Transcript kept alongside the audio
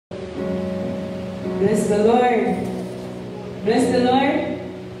Bless the Lord. Bless the Lord.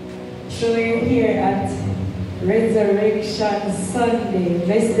 So we're here at Resurrection Sunday.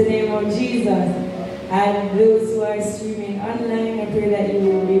 Bless the name of Jesus. And those who are streaming online, I pray that you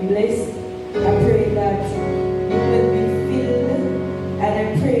will be blessed. I pray that you will be filled. And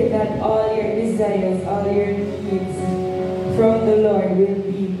I pray that all your desires, all your needs from the Lord will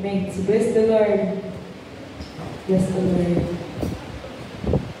be met. Bless the Lord. Bless the Lord.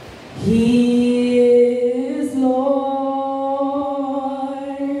 He is Lord.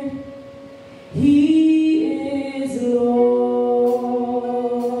 He is Lord.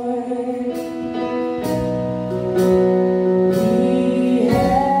 He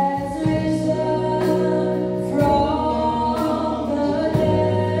has risen from the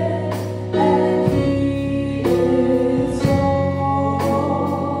dead, and He is Lord.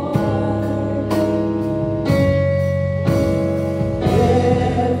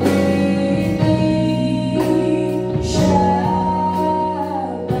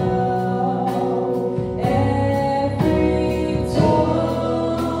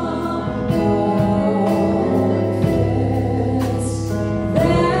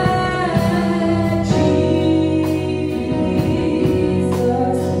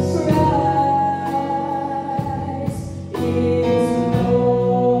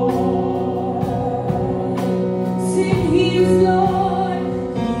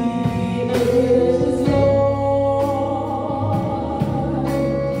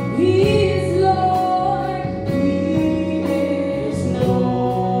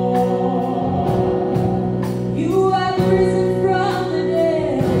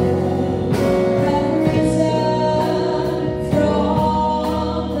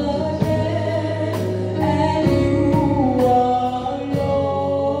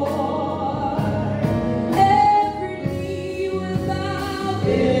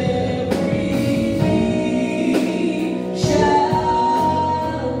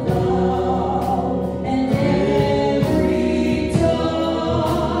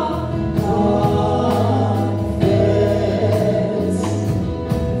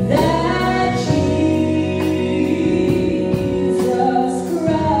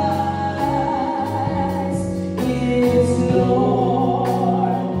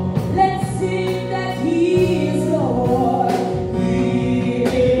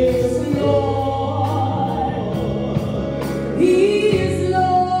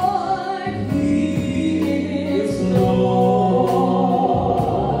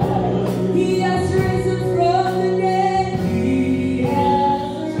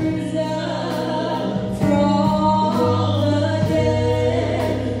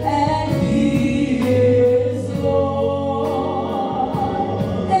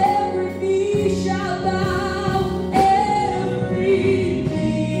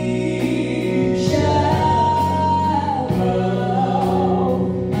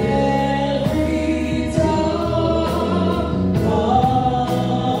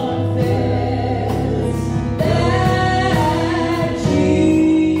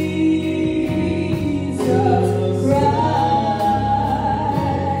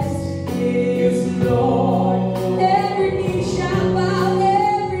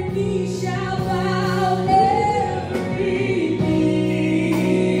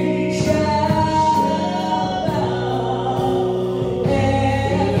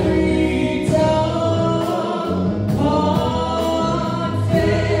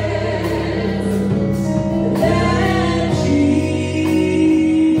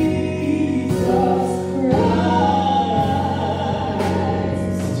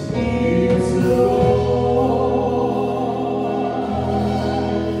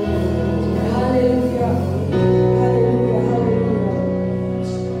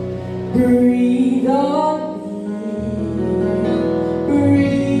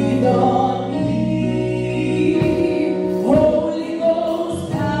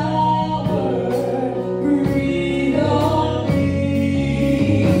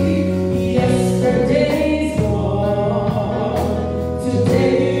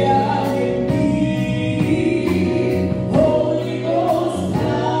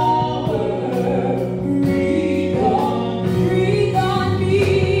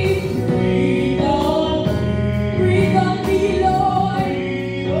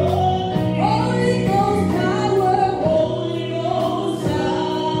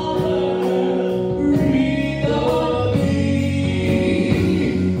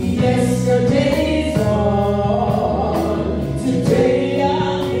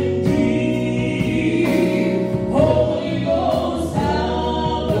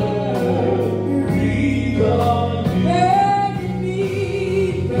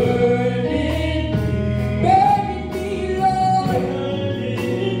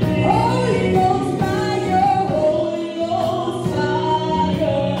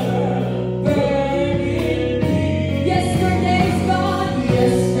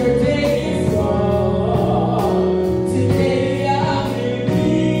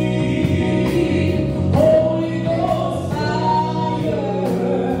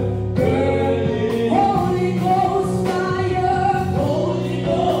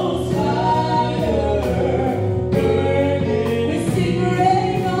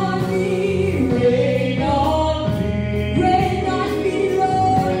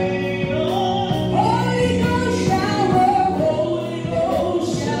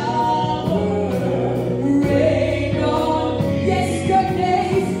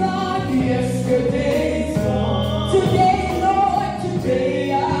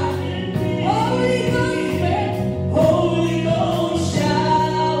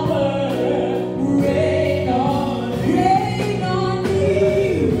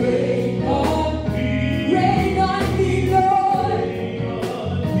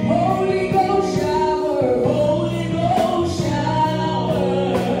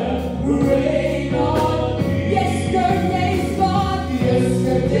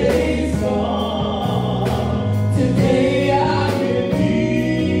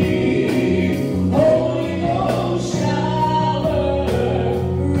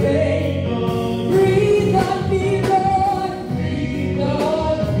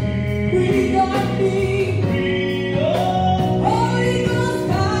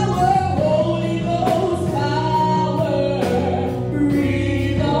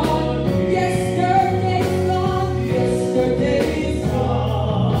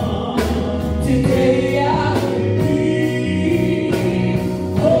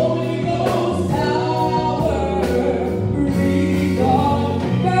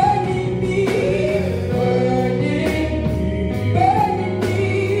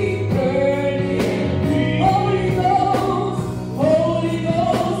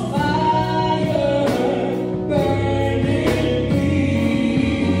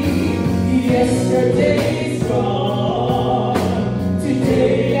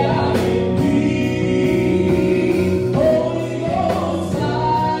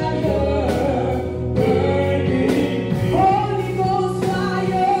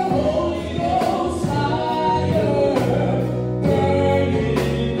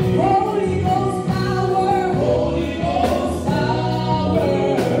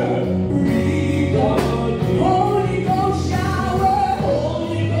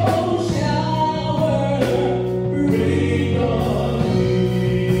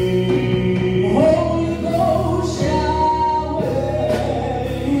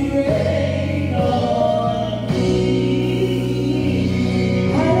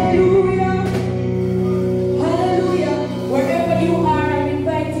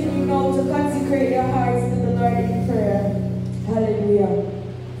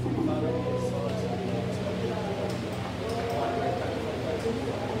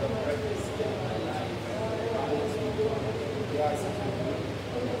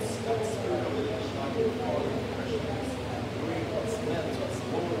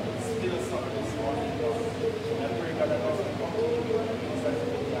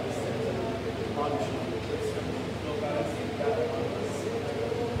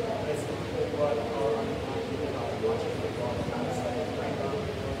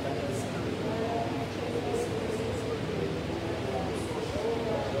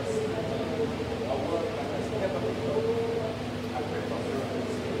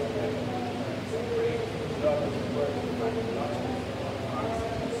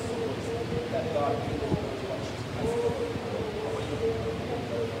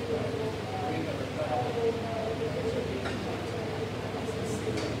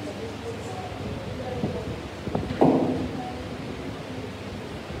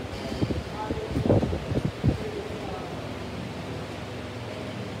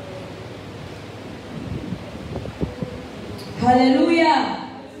 Hallelujah.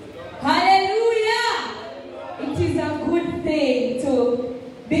 Hallelujah. It is a good thing to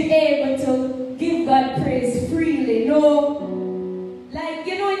be able to give God praise freely. No, like,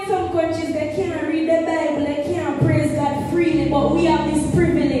 you know, in some countries they can't read the Bible, they can't praise God freely, but we have this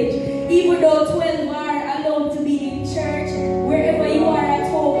privilege. Even though 12 are allowed to be in church, wherever you are at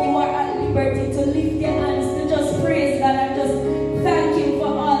home, you are at liberty to lift your hands, to just praise God and just thank Him for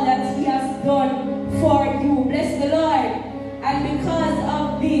all that He has done for you. Bless the Lord. And because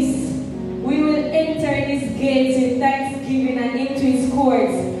of this, we will enter His gates with thanksgiving and into His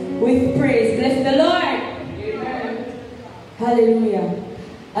courts with praise. Bless the Lord. Amen. Hallelujah.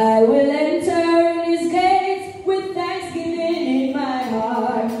 I will enter His gates with thanksgiving in my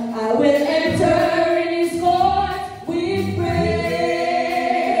heart. I will enter in His courts with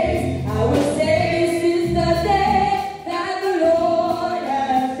praise. I will say this is the day that the Lord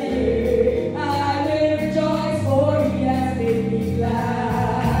has made. I will rejoice for He has made me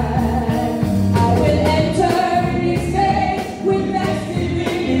glad. I will enter in His gates with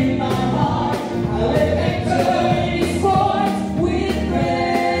thanksgiving in my heart. I will enter in His courts with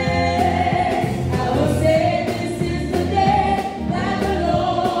praise.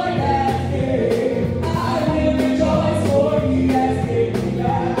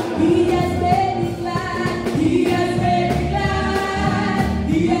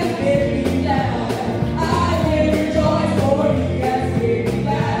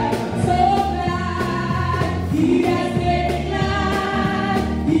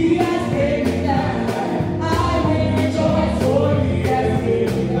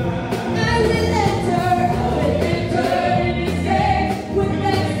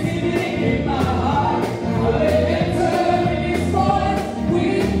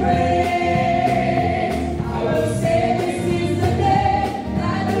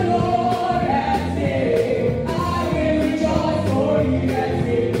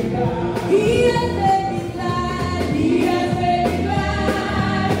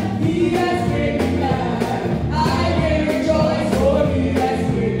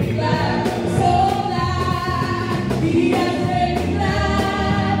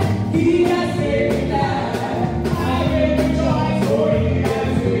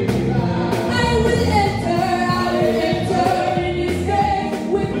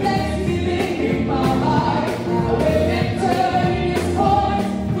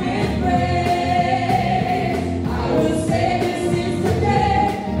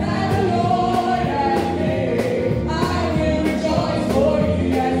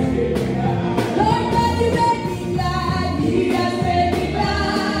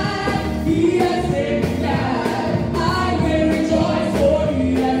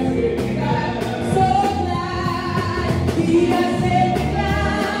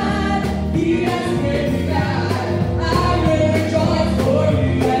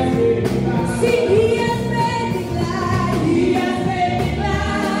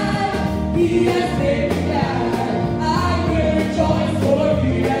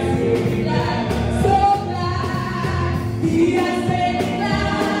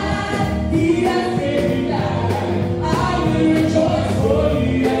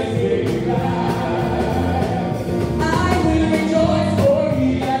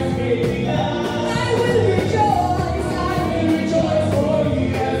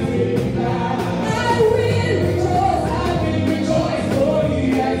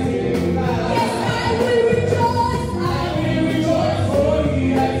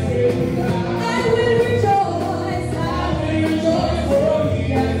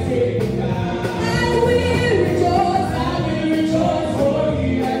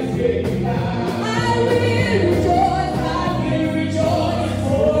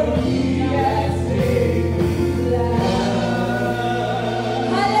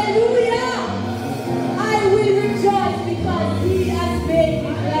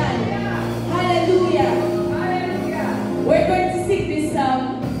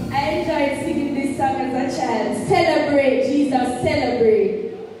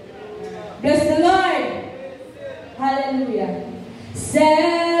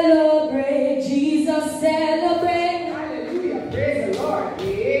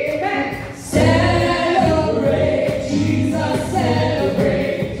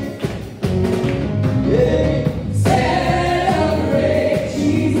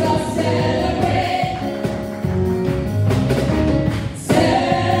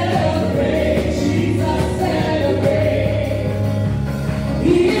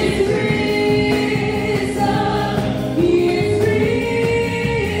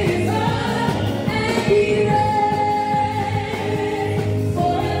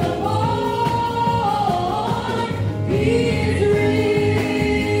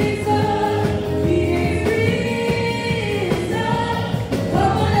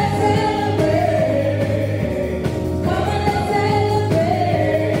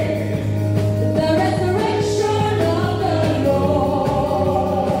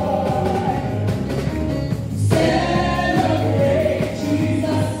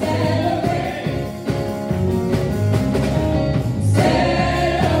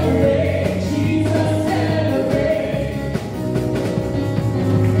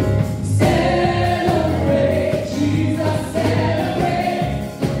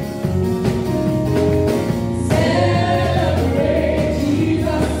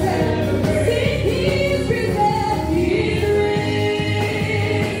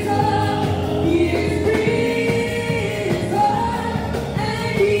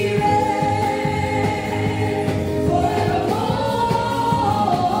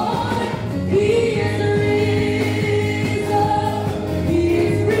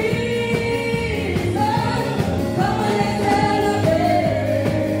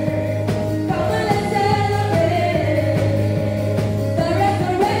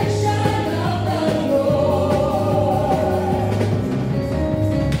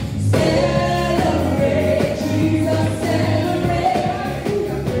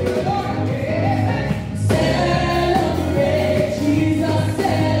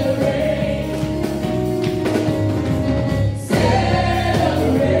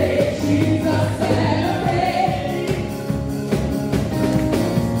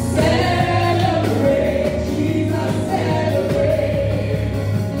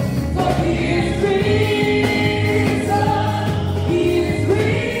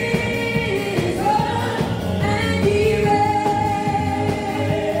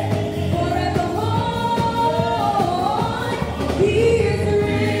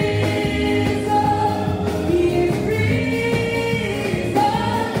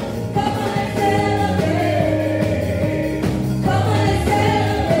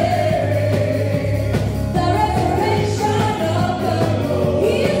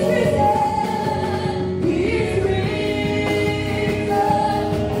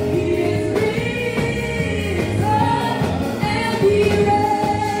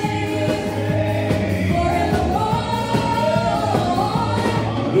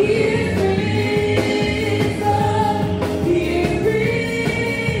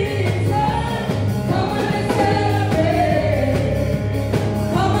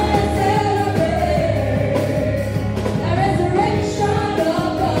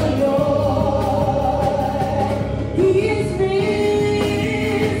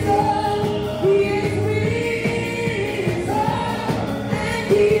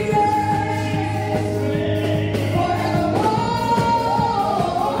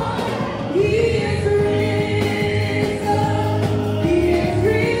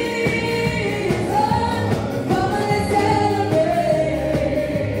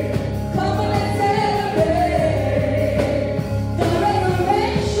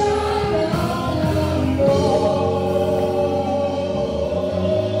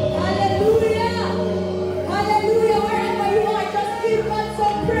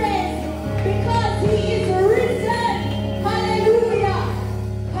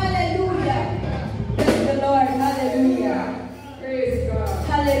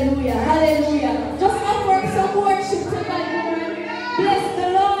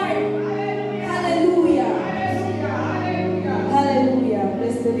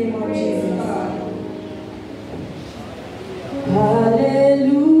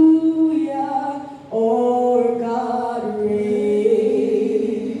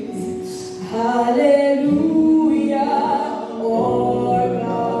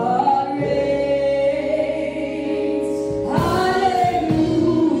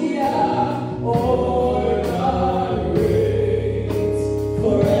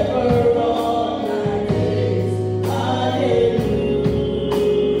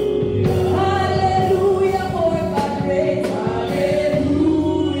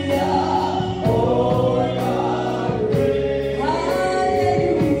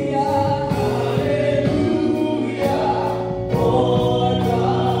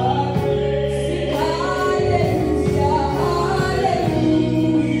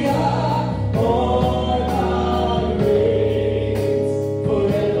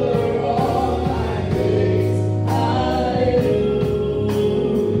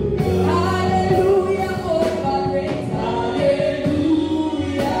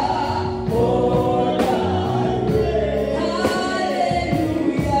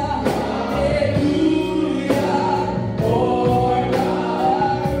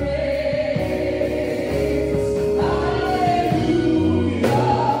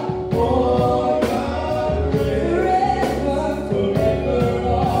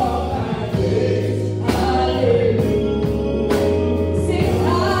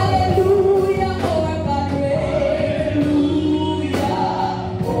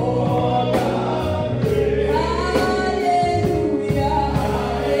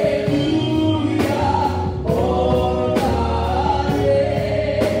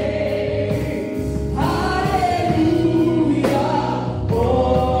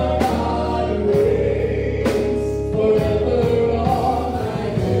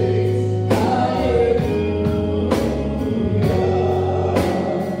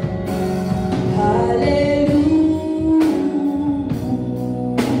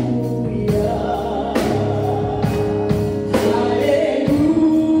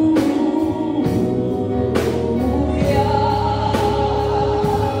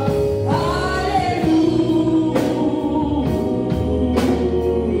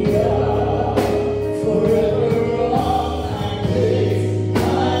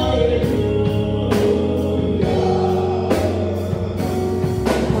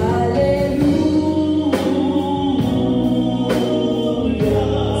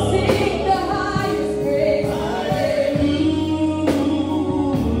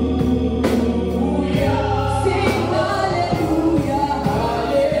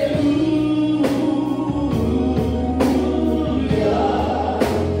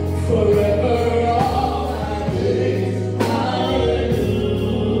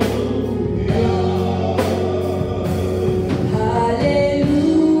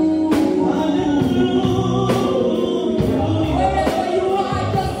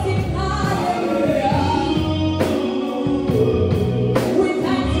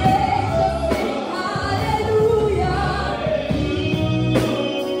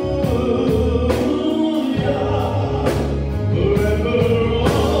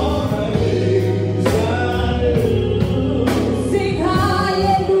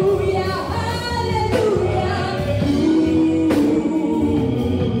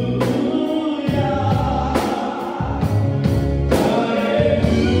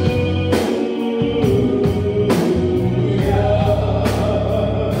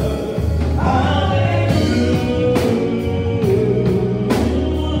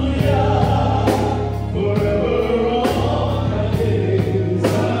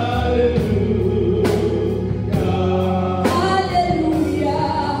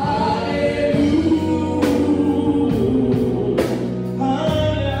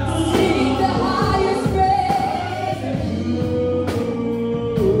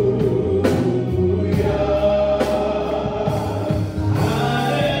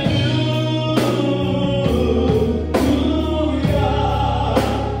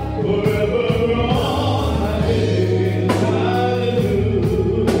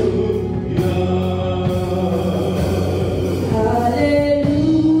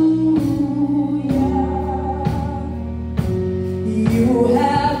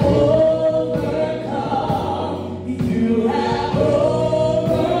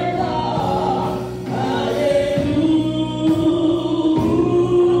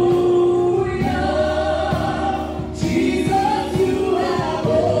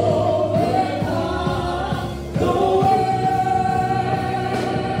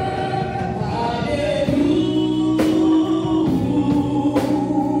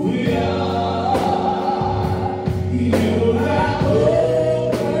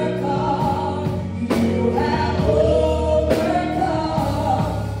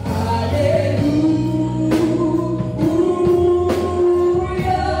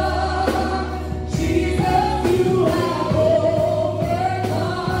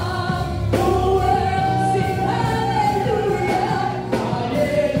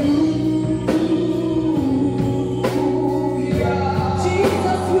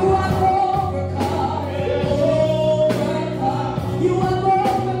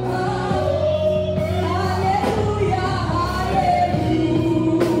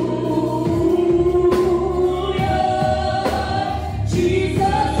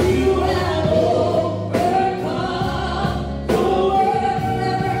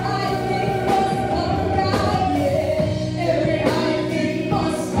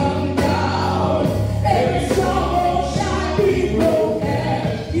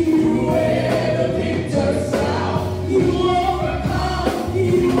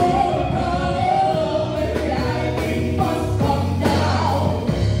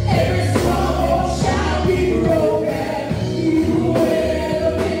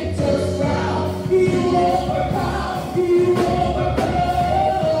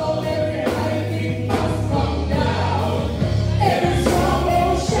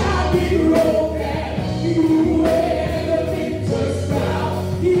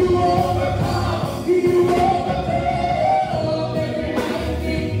 You overcome, every high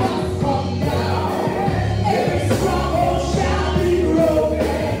thing must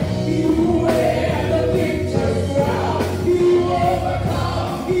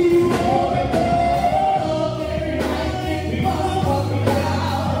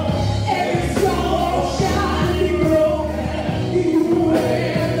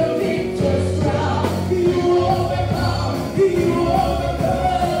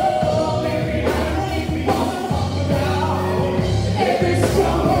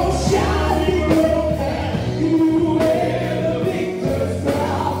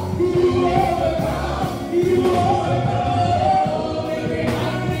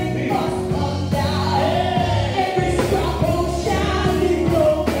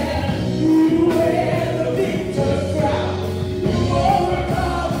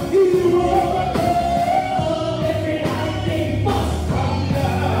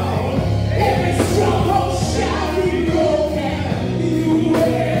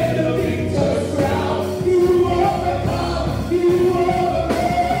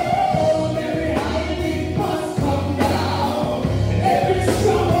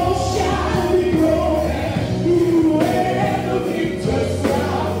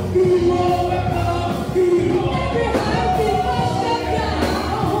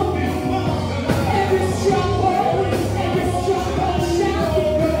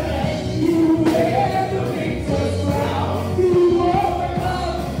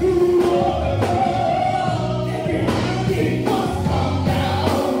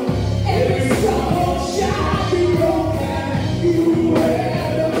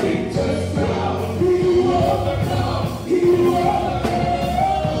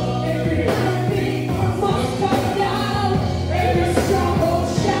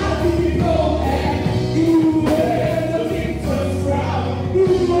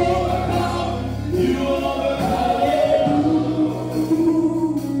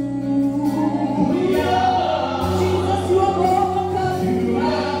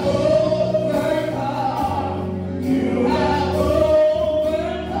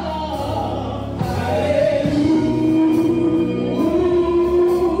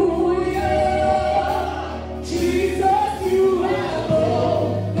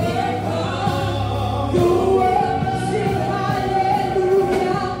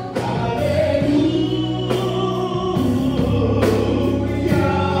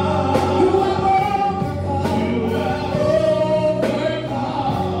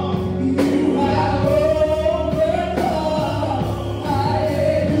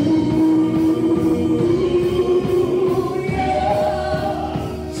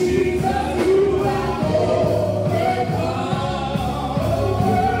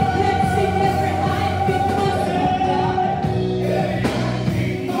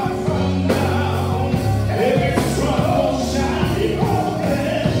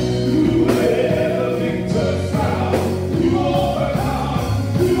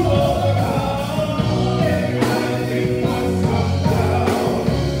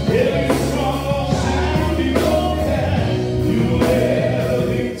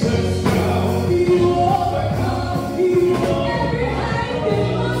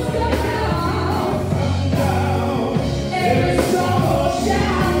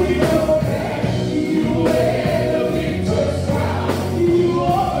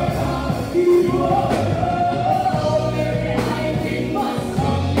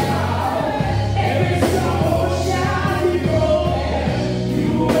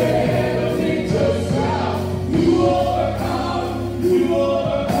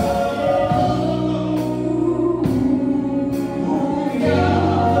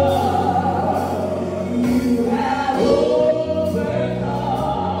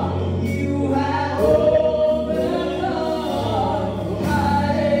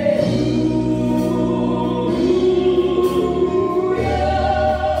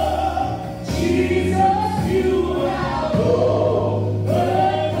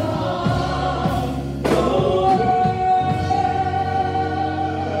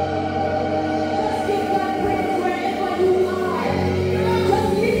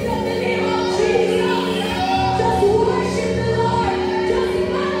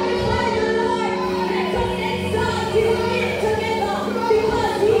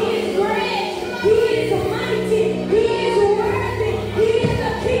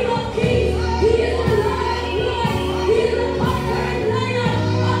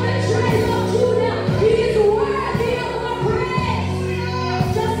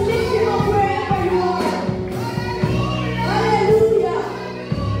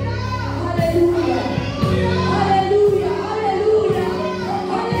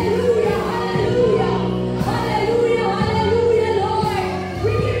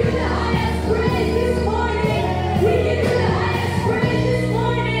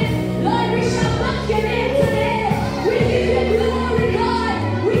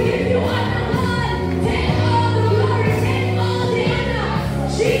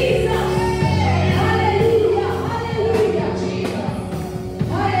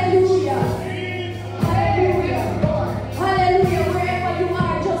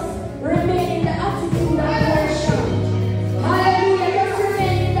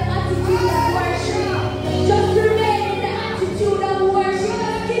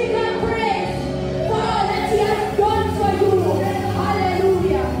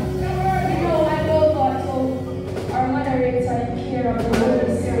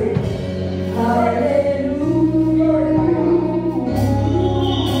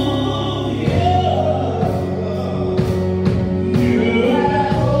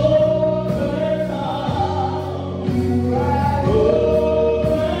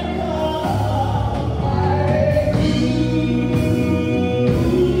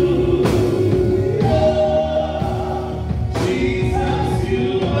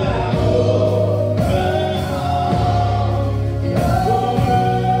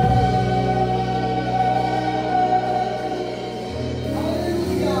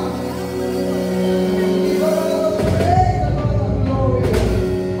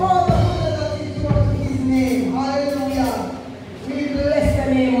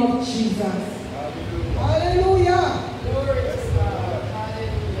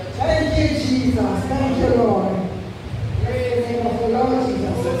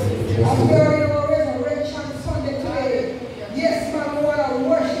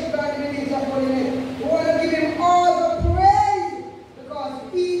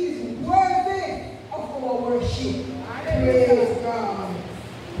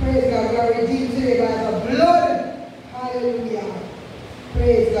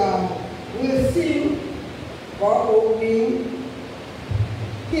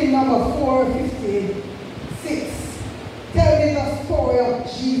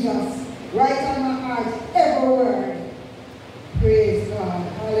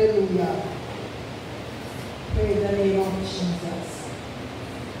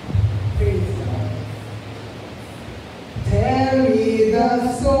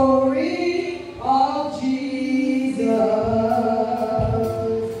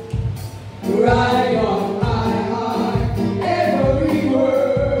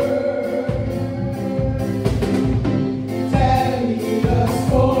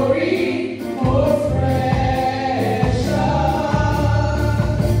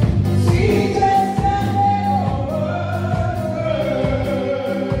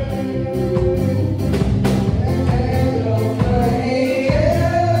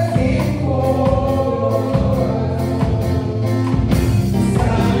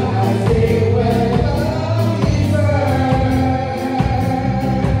Well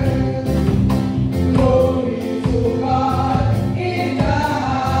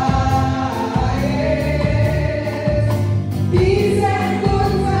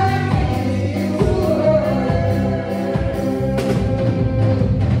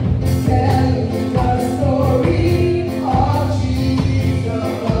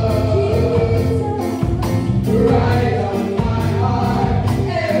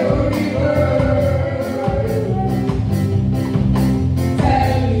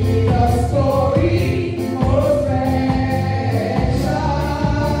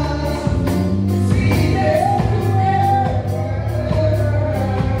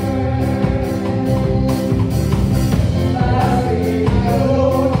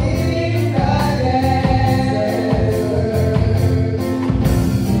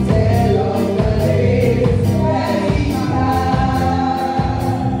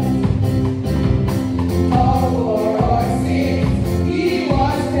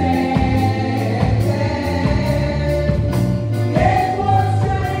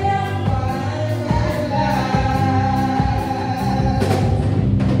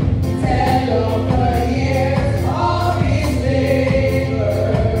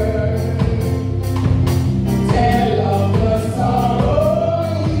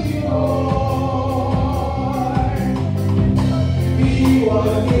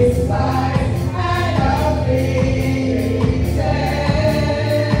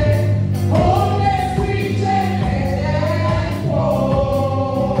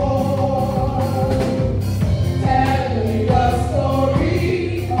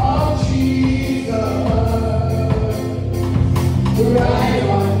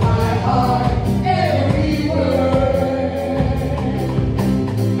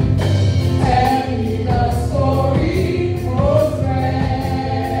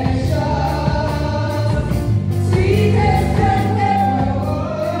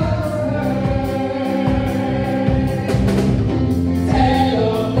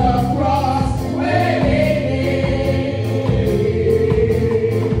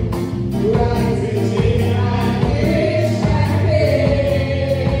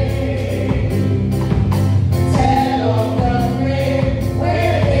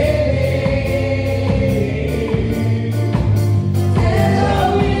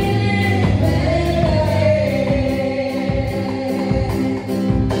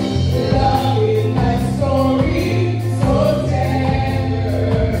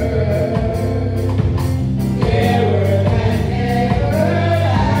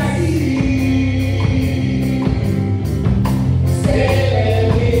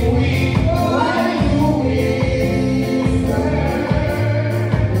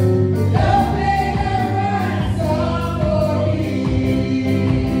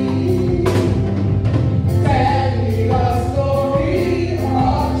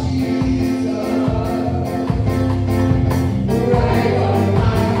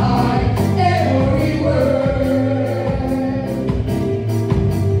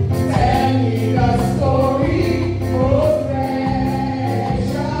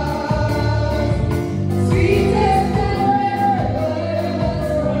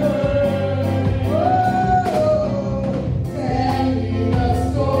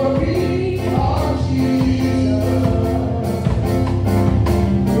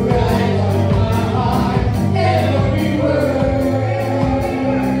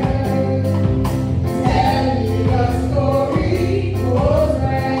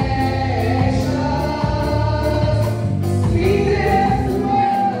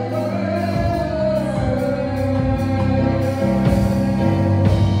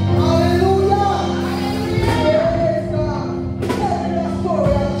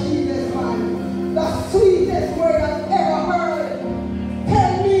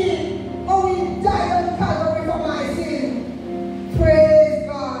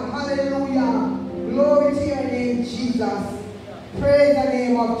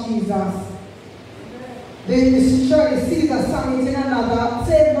of Jesus. The church Caesar sang it in another,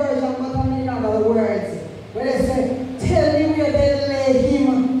 same version but in other words. Where they say, tell me where they lay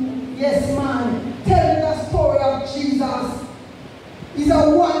him. Yes, man. Tell me the story of Jesus. He's a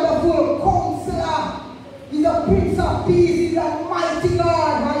wonderful counselor. He's a Prince of Peace. He's a mighty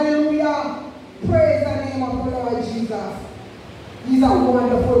God. Hallelujah. Praise the name of the Lord Jesus. He's a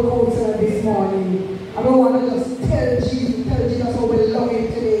wonderful counselor this morning. I don't want to just tell Jesus how we love him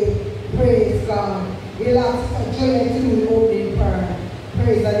today. Praise God. We'll ask Joy to do the opening prayer.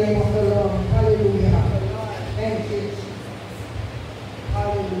 Praise the name of the Lord. Hallelujah. Thank you.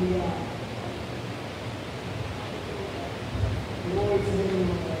 Hallelujah. Glory to the name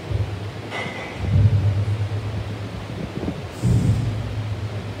of God.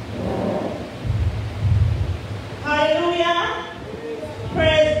 Hallelujah.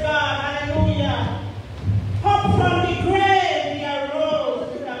 Praise God. Hallelujah. Up from the grave he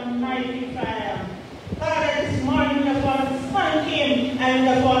arose with a mighty triumph. Father, this morning we're going to thank him and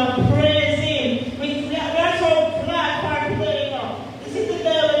we're going to praise him. We are so glad for today. This is the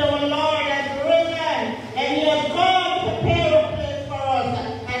day when our Lord has risen and he has gone to prepare a place for us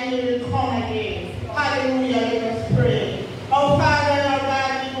and he will come again. Hallelujah. Let us pray. Oh Father and our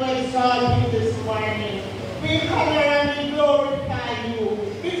God, we will exalt you this morning. We honor and we glorify you.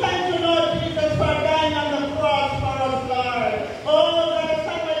 We thank you, Lord Jesus, for dying on the cross for us, Lord. Oh, God,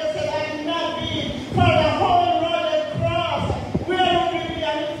 somebody said, I did not be for the whole rugged cross. Where would we be?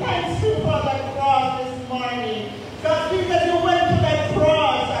 And we thank you for the cross this morning. God, Jesus, you went to the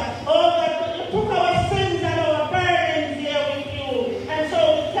cross. Oh, God, you took our sins and our burdens here with you. And so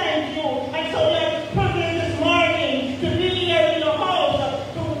we thank you. And so we have the privilege this morning to be here in your house,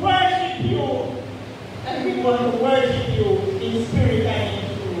 to worship you. And we want to worship you in spirit and in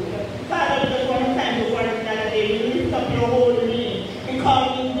truth. Father, we just want to thank you for another day. We lift up your holy name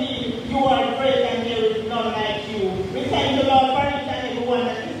because indeed you are great and there is none like you. We thank you, Lord, for each and every one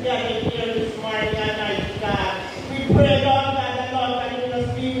that is gathered here this morning, Almighty God. We pray, Lord God, that Lord God, you will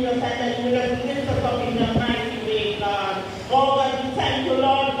just be with us and that you will just lift us up in the mighty way, God. Oh God, we thank you,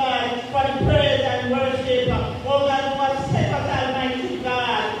 Lord God, for the praise and worship. Oh God, who has set us, Almighty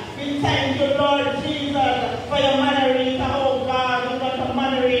God. We thank you, Lord Jesus, for your moderator, oh God. We're going to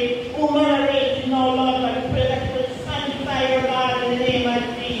moderate. Who moderates, you know, Lord God. We pray that you will sanctify your God in the name of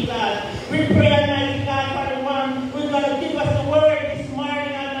Jesus. We pray, Almighty God, for the one who's going to give us the word this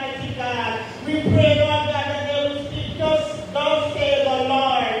morning, Almighty God. We pray, Lord God, that they will speak just thus say the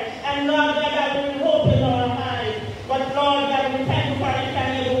Lord. And Lord God, that we will open our eyes. But Lord God, we thank you for each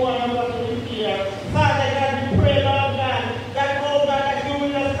and every one of us who is here. Father God, we pray, Lord God, that, oh God, that you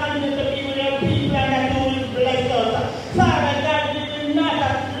will just continue to be with your people and that you will bless us. Father God, we will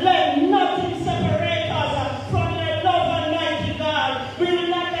not let nothing separate us from your love, Almighty God. We will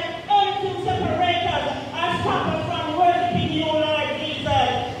not let anything separate us or stop us from worshiping you, Lord Jesus,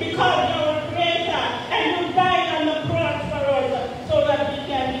 because you are greater and you died on the cross for us so that we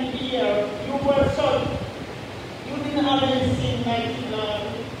can be here. You were so, you didn't have any sin, mighty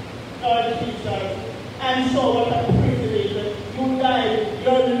Lord Jesus. And so what a privilege. You died,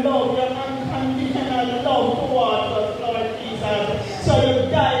 your love, your unconditional love towards us, Lord Jesus. So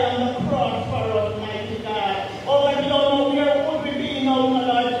you died on the cross for us, mighty God. Oh God, we don't know where would we be now,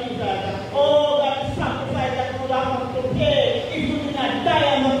 Lord Jesus. Oh God, the sacrifice that we would have to pay if you did not die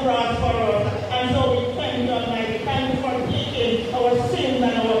on the cross for us. And so we thank you, Almighty. Thank you for taking our sins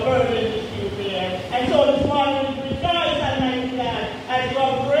and our burdens with you there. And so this morning we rejoice, Almighty God, as you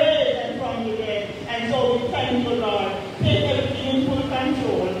have raised and from the dead. And so we thank you, Lord. Take everything in full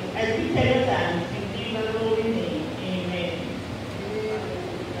control as we tell you thanks in Jesus' holy name. Amen.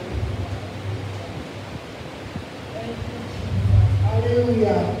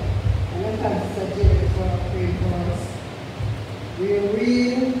 Hallelujah. And let us suggest for our prayer for us. We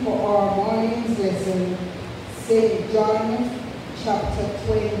read for our morning's lesson, St. John chapter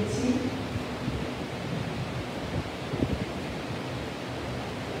 20.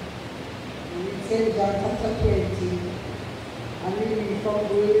 St. John chapter 20. And we read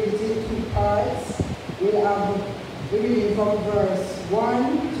it in two parts. We'll have the reading from verse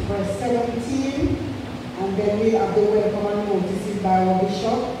 1 to verse 17. And then we'll have the welcome and notices by our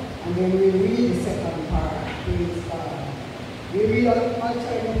bishop. And then we'll read the second part. Praise God. We read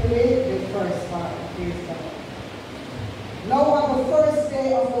alternately the first part. Praise God. Now on the first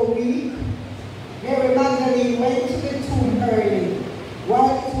day of the week, Mary Magdalene went to the tomb early,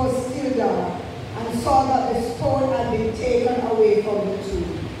 while it was still dark, and saw that the stone had been taken away from the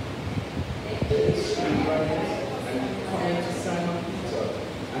tomb. Coming to Simon Peter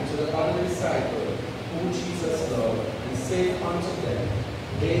and to the other disciple whom Jesus loved, and said unto them,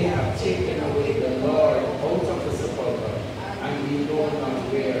 taken away the Lord out of the sepulchre, and we know not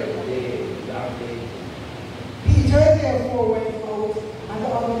where they have laid. Peter therefore went out, and the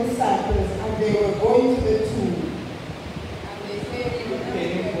other disciples, and they were going to the tomb. They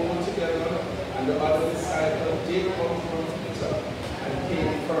came home together, and the other disciples did come from Peter, and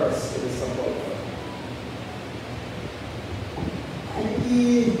came first to the sepulchre. And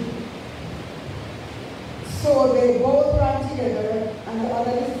so they both ran together, and the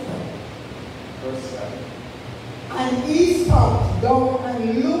other disciples. Verse 7. And he stopped down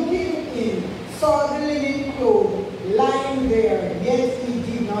and looking in, saw the linen clothes lying there, yet he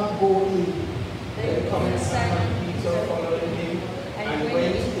did not go in. Then coming Simon Peter followed him, and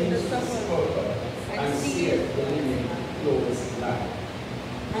went into the sepulchre, and seeth the linen clothes lying.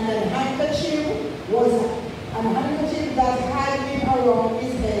 And a handkerchief that had been around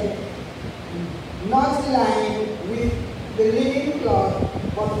his head, not lying with the linen cloth,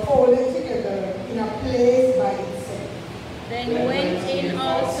 but folded together in a place by itself. Then went in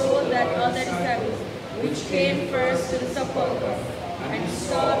also that other disciples, which came first to the sepulchre, and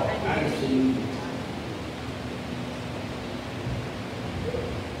saw and believed.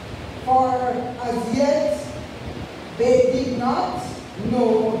 For as yet they did not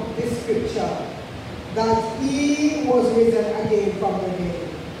know the scripture, that he was risen again from the dead.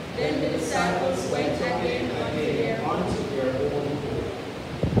 Then the disciples went again unto their own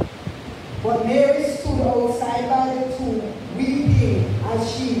home. But Mary stood outside by the tomb, weeping.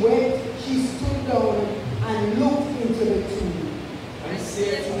 As she wept, she stood down and looked into the tomb. And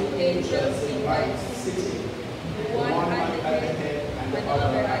seeth two angels in white sitting, the one at the head and the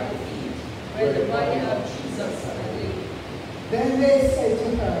other at the feet, where the body of Jesus had lain. Then they said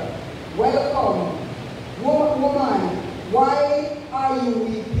to her, Welcome, woman, why are you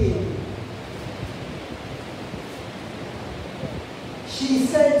weeping? She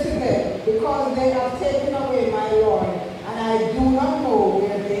said to them, Because they have taken away my Lord, and I do not know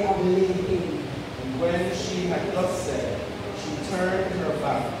where they have laid him. And when she had thus said, she turned her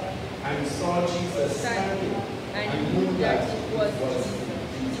back, and saw Jesus standing, and knew that it was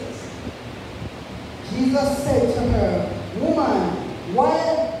Jesus. Jesus said to her, Woman, why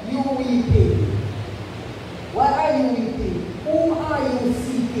are you weeping? Why are you weeping? Whom are you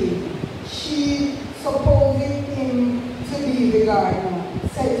seeking? She, supposing him to be the gardener,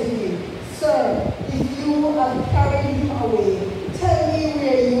 said to him, Sir, if you have carried him away, tell me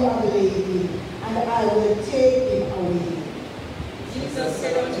where you have laid him, and I will take him away. Jesus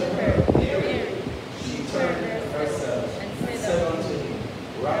said unto her, Mary. She turned herself and said unto him,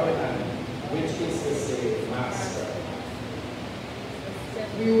 Rabbi, which is to say, Master.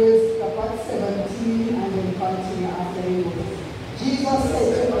 We will stop at 17 and then continue after you. Jesus said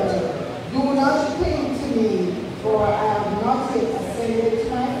to her, Do not cling to me, for I have not yet ascended to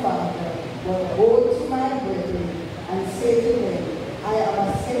my Father, but go to my brethren and say to them, I am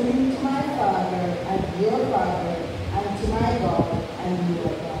ascending to my Father and your Father, and to my God and your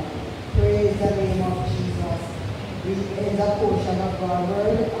God. Praise the name of Jesus. We end the portion of our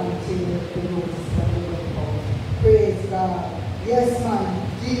word until the notice of the word. Praise God. Yes, man.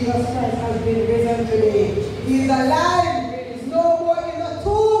 Jesus Christ has been risen today. He is alive. There is no more in the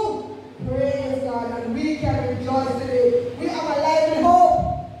tomb. Praise God. And we can rejoice today. We have a life in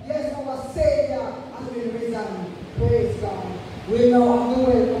hope. Yes, our Savior has been risen. Praise God. We now have the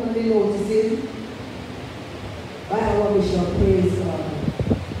welcome and the noticing by our bishop. Praise God.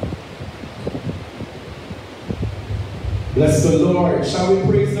 Bless the Lord. Shall we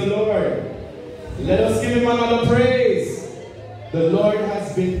praise the Lord? Let us give him another praise. The Lord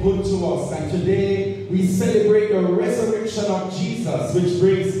has been good to us, and today we celebrate the resurrection of Jesus, which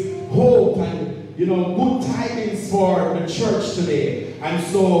brings hope and good tidings for the church today. And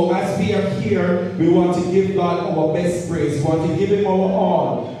so as we are here, we want to give God our best praise. We want to give him our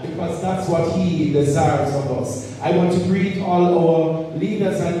all, because that's what he desires of us. I want to greet all our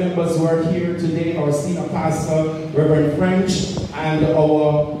leaders and members who are here today, our senior pastor, Reverend French, and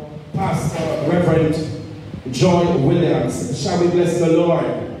our pastor, Reverend Joy Williams. Shall we bless the Lord?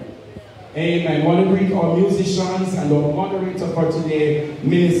 Amen. I want to greet our musicians and our moderator for today,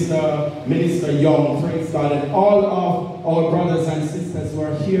 Minister Young. Praise God. And all of our brothers and sisters who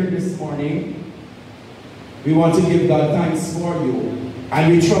are here this morning, we want to give God thanks for you.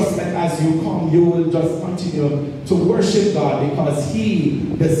 And we trust that as you come, you will just continue to worship God, because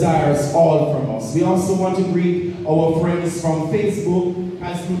he desires all from us. We also want to greet our friends from Facebook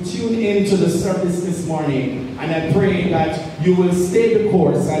as you tune into the service this morning. And I pray that you will stay the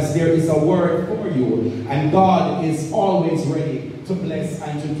course, as there is a word for you. And God is always ready to bless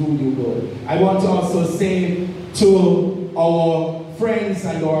and to do you good. I want to also say to our friends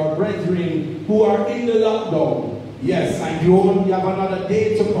and our brethren who are in the lockdown. Yes, and you only have another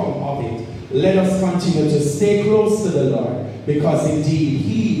day to come of it. Let us continue to stay close to the Lord, because indeed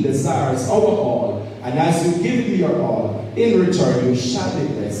He desires our all. And as you give me your all, in return you shall be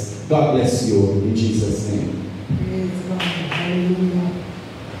blessed. God bless you in Jesus' name. Praise God. Hallelujah.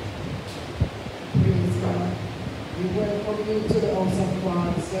 Praise God. We welcome you to the house of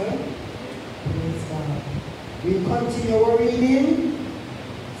God, sir. Praise God. We'll continue our reading.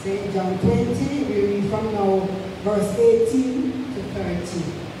 St. John 20. We read from now verse 18 to 30.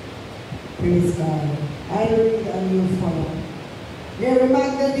 Praise God. I'll read and you follow. Mary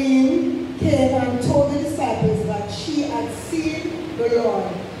Magdalene came and told the disciples that she had seen the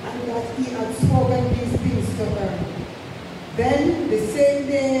Lord and that He had spoken these things to her. Then, the same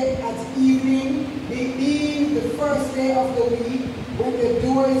day at evening, it being the first day of the week, when the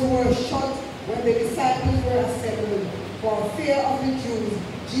doors were shut, when the disciples were assembled, for fear of the Jews,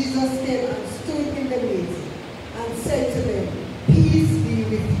 Jesus came and stood in the midst and said to them, "Peace be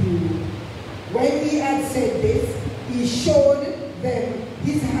with you." When He had said this, He showed them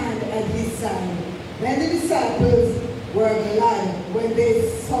His hand and His side. Then the disciples were glad when they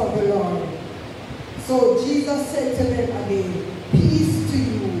saw the Lord. So Jesus said to them again, "Peace to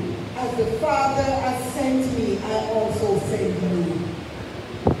you. As the Father has sent me, I also send you."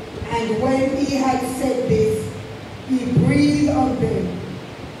 And when He had said this, He breathed on them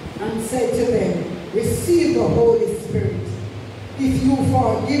and said to them, "Receive the Holy Spirit. If you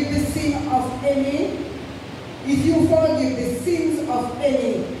forgive the sins of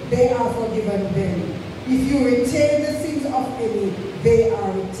any, they are forgiven them. If you retain the sins of any, they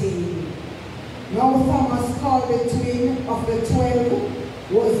are retained." Now Thomas, called the twin of the 12,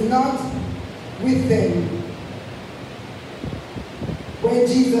 was not with them when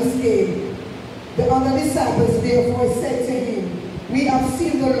Jesus came. The other disciples therefore said to Him, "We have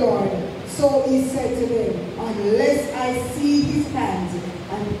seen the Lord." So He said to them, "Unless I see His hands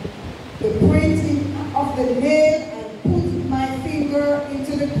and the print of the nail, and put my finger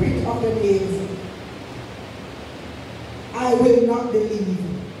into the print of the nails, I will not believe."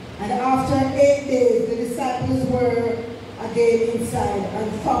 And after 8 days, the disciples were again inside, and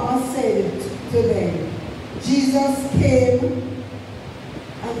Thomas said to them, Jesus came,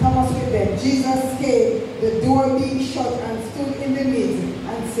 the door being shut, and stood in the midst,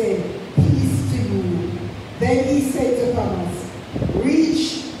 and said, "Peace to you." Then He said to Thomas, "Reach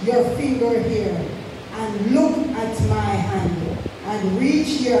your finger here, and look at my hand, and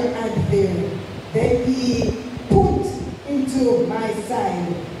reach your hand there." Then He put into my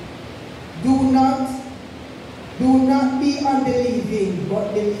side. Do not be unbelieving, but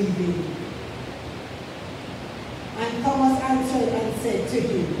believing. And Thomas answered and said to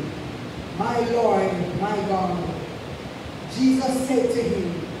Him, "My Lord, my God." Jesus said to him,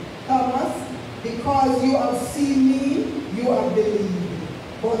 "Thomas, because you have seen me, you have believed.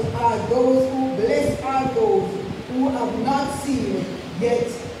 But blessed are those who have not seen, yet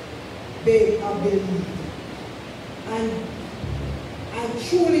they have believed." And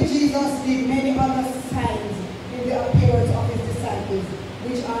truly Jesus did many other signs in the appearance of His disciples,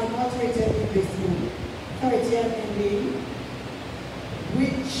 which are not written in this book. 30 and ending.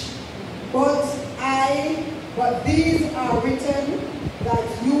 But these are written that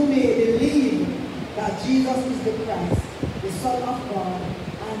you may believe that Jesus is the Christ, the Son of God,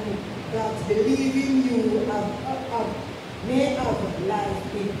 and that believing you may have life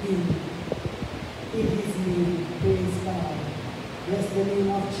in Him. In His name, praise God. Bless the name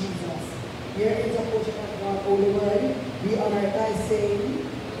of Jesus. Here is a portion of God's holy word. We honor Thy saying,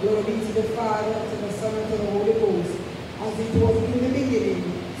 "Glory be to the Father, to the Son, and to the Holy Ghost, as it was in the beginning,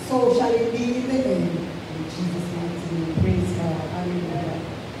 so shall it be in the end." In Jesus' mighty name, praise God. Hallelujah.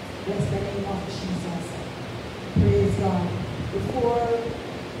 Bless the name of Jesus. Praise God. Before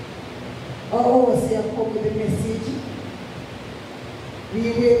our overseer come with the message, we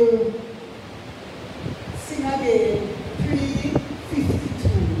will sing again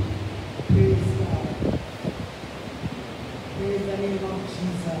 352. Praise God. Praise the name of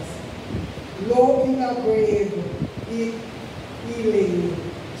Jesus. Low in the grave, healing,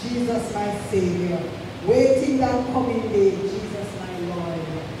 Jesus my Savior. Waiting that coming day, Jesus my Lord.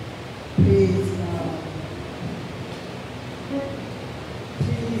 Praise God.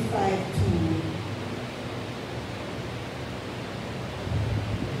 352.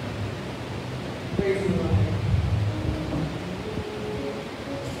 Praise the Lord.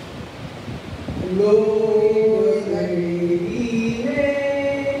 Lord, the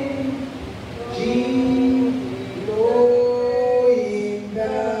in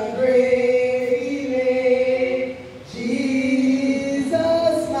the grave, Jesus.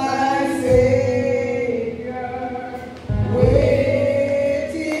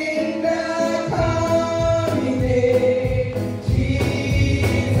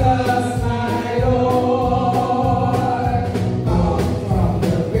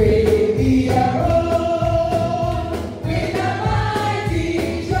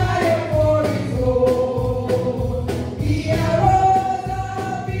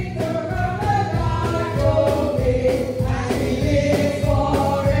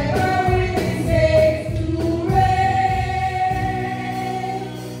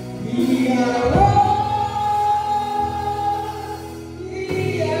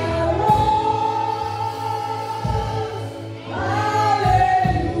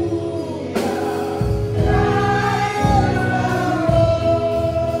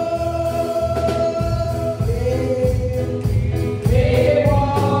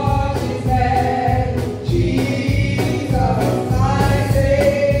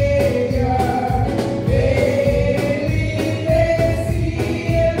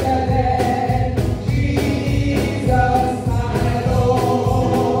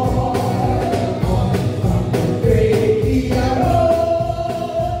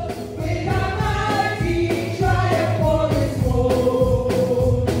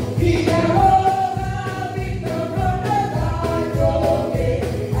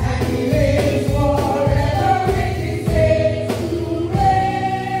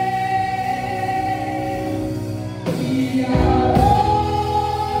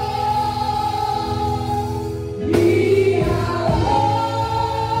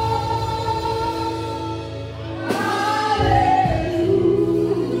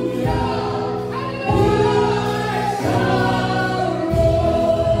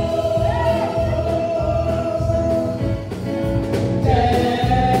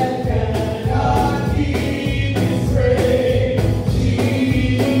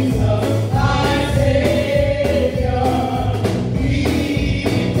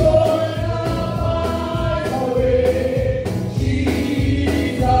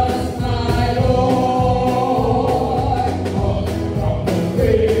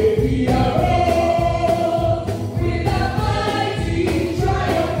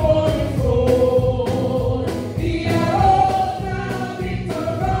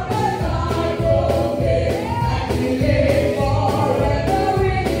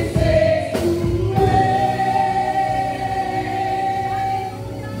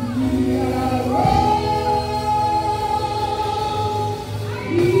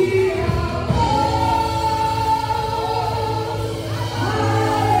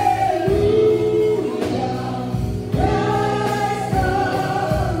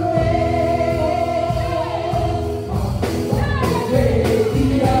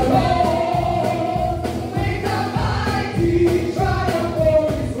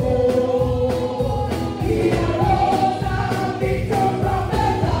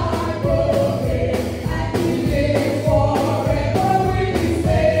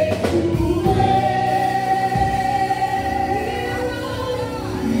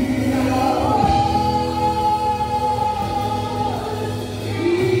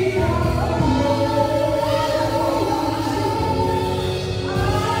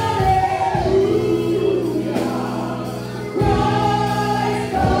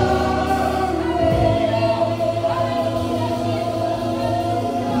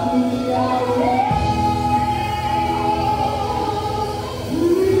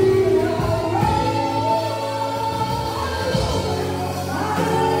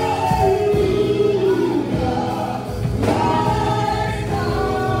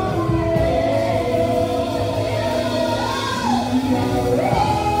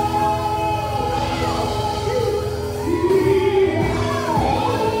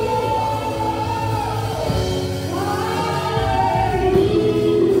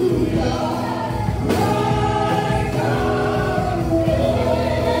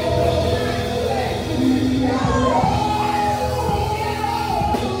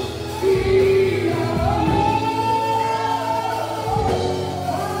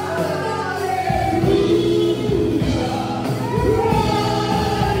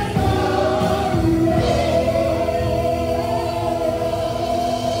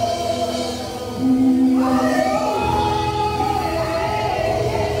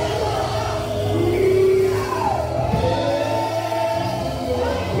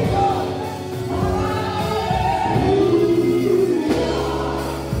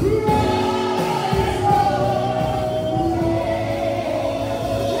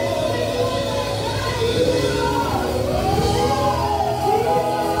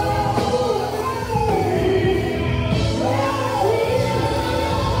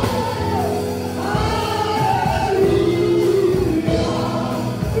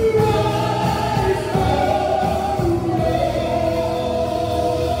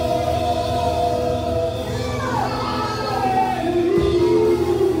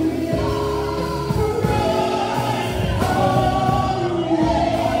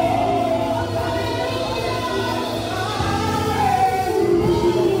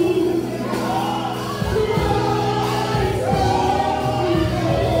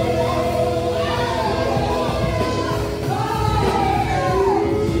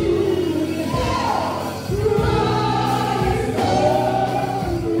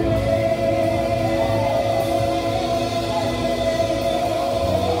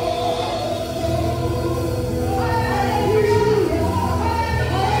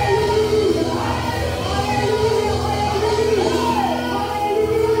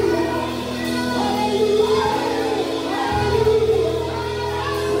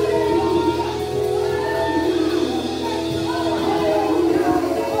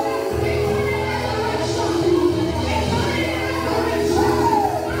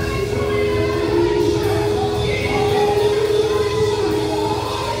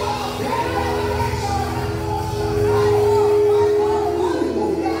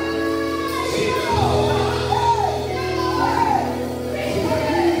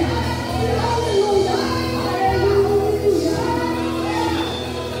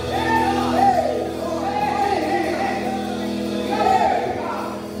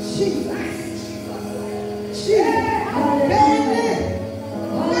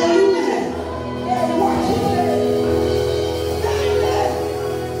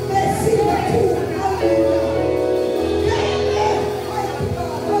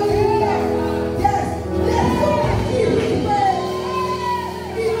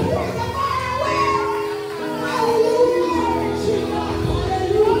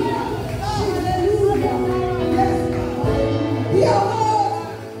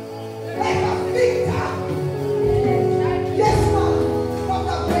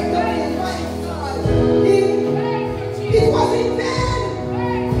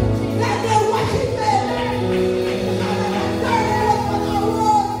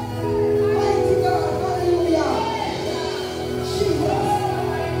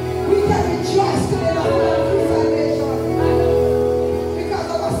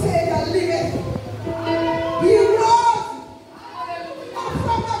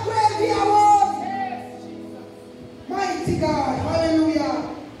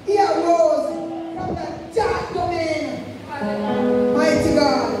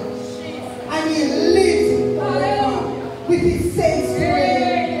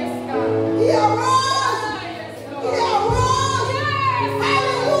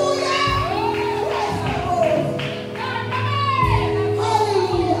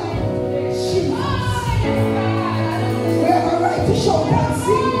 hope and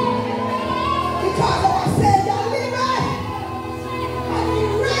see. Because our Savior liveth, and He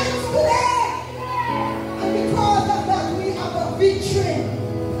reigns today. And because of that, we have a victory.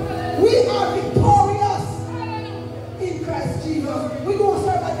 We are victorious in Christ Jesus. We go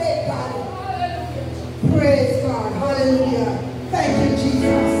serve a day, God. Praise God. Hallelujah. Thank you,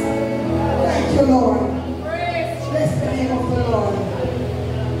 Jesus. Thank you, Lord. Bless the name of the Lord.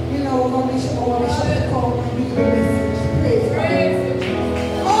 You know, our bishop to come and give the message. Praise God.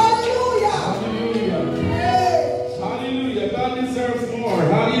 Hallelujah. Hallelujah. God deserves more.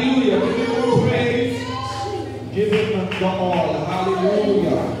 Hallelujah. Give him praise. Give him the all.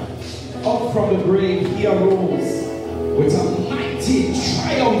 Hallelujah. Up from the grave, he arose with a mighty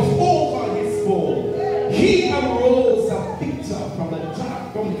triumph over his foe. He arose a victor from the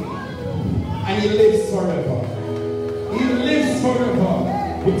dark domain, and he lives forever. He lives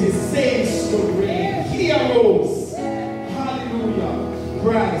forever with his saints to reign. He arose. Hallelujah.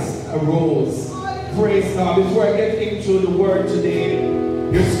 Christ arose. Praise God. Before I get into the word today,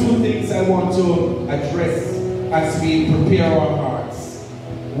 there's two things I want to address as we prepare our hearts.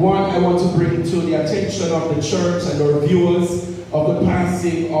 One, I want to bring to the attention of the church and our viewers of the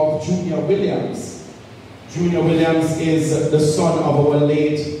passing of Junior Williams. Junior Williams is the son of our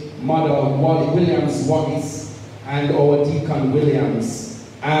late mother, Williams Wallace, and our Deacon Williams.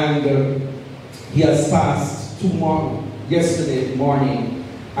 And he has passed yesterday morning.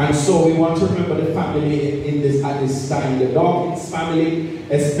 And so we want to remember the family at this time, the Dawkins family,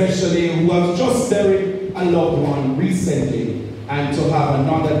 especially, who have just buried a loved one recently, and to have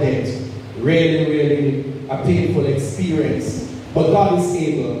another death. Really, really a painful experience. But God is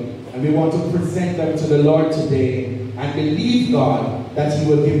able, and we want to present them to the Lord today and believe God that He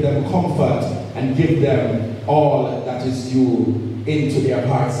will give them comfort and give them all that is due into their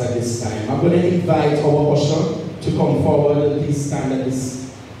hearts at this time. I'm going to invite our usher to come forward. Please stand at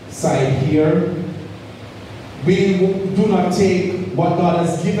this side here. We do not take what God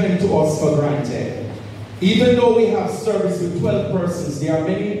has given to us for granted. Even though we have service with 12 persons, there are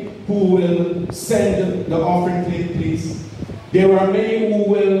many who will send the offering plate, please. There are many who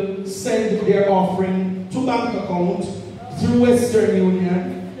will send their offering to bank account through Western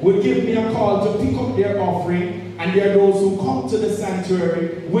Union, will give me a call to pick up their offering, and there are those who come to the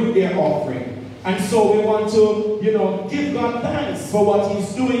sanctuary with their offering. And so we want to, give God thanks for what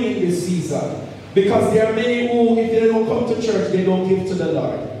He's doing in this season. Because there are many who, if they don't come to church, they don't give to the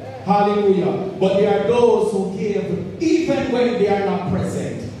Lord. Hallelujah. But there are those who give even when they are not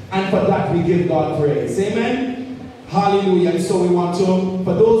present. And for that we give God praise. Amen. Hallelujah. And so we want to,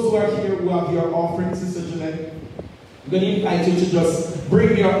 for those who are here who have your offering, Sister Jeanette, I'm going to invite you to just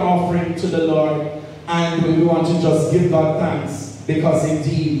bring your offering to the Lord. And we want to just give God thanks, because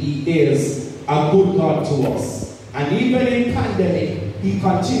indeed He is a good God to us. And even in pandemic, He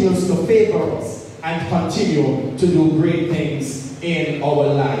continues to favor us and continue to do great things in our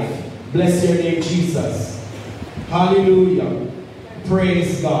life. Bless your name, Jesus. Hallelujah.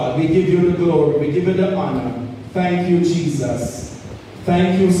 Praise God. We give you the glory. We give you the honor. Thank you, Jesus.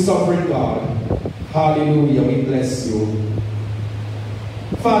 Thank you, sovereign God. Hallelujah. We bless you.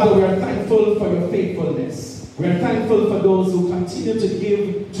 Father, we are thankful for your faithfulness. We are thankful for those who continue to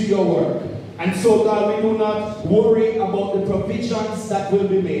give to your work. And so, God, we do not worry about the provisions that will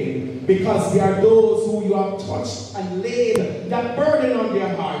be made, because there are those who you have touched and laid that burden on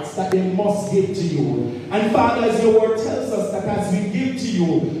their hearts that they must give to you. And Father, as your word tells us that as we give to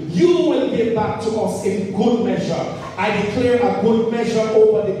you, you will give back to us in good measure. I declare a good measure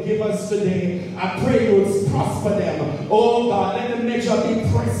over the givers today. I pray you will prosper them. Oh God, let the measure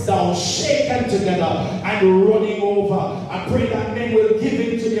be pressed down, shaken together, and running over. I pray that men will give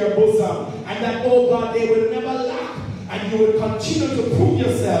into their bosom, and that, oh God, they will never lack, and you will continue to prove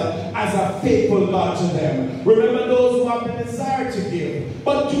yourself as a faithful God to them. Remember those who have the desire to give,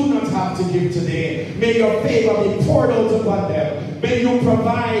 but do not have to give today. May your favor be poured out upon them. May you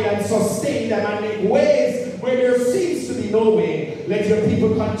provide and sustain them and make ways where there seems to be no way. Let your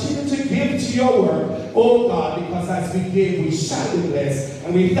people continue to give to your work, oh God, because as we give, we shall be blessed.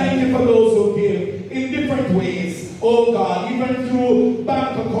 And we thank you for those who give in different ways, oh God, even through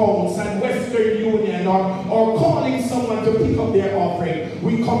bank accounts and Western Union, or calling someone to pick up their offering.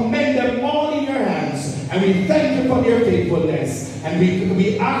 We commend them all in your hands, and we thank you for their faithfulness. And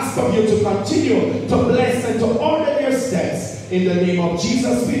we ask of you to continue to bless and to order their steps. In the name of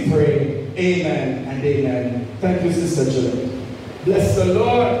Jesus we pray. Amen and amen. Thank you, Sister Julie. Bless the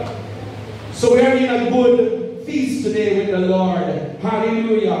Lord. So we're having a good feast today with the Lord.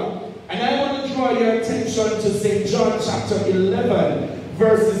 Hallelujah. And I want to draw your attention to St. John chapter 11,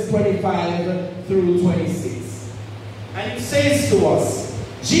 verses 25 through 26. And it says to us,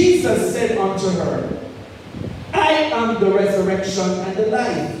 Jesus said unto her, I am the resurrection and the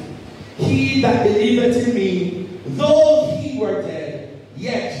life. He that believeth in me, though he were dead,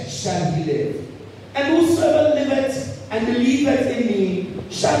 yet shall he live. And whosoever liveth and believeth in me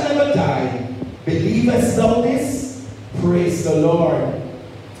shall never die. Believest thou this? Praise the Lord.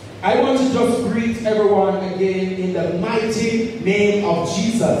 I want to just greet everyone again in the mighty name of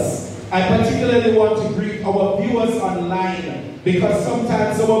Jesus. I particularly want to greet our viewers online, because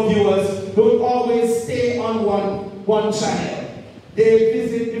sometimes our viewers don't always stay on one channel. They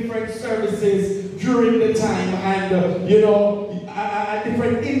visit different services during the time, and at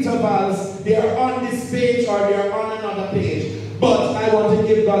different intervals, they are on this page or they are on another page. But I want to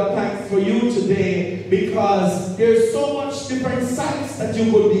give God thanks for you today, because there's so much different sites that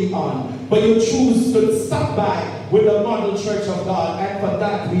you could be on, but you choose to stop by with the Model Church of God, and for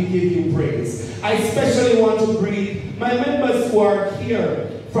that we give you praise. I especially want to greet my members who are here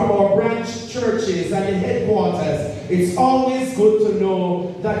from our branch churches and the headquarters. It's always good to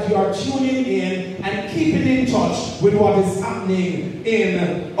know that you are tuning in and keeping in touch with what is happening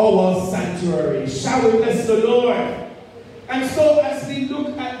in our sanctuary. Shall we bless the Lord? And so as we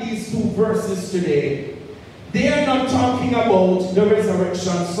look at these two verses today, they are not talking about the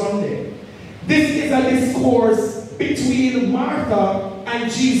Resurrection Sunday. This is a discourse between Martha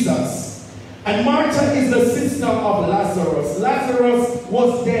and Jesus. And Martha is the sister of Lazarus. Lazarus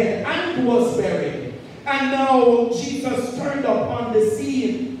was dead and was buried. And now Jesus turned up on the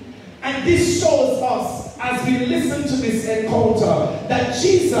scene. And this shows us, as we listen to this encounter, that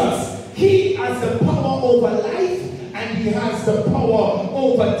Jesus, he has the power over life, and he has the power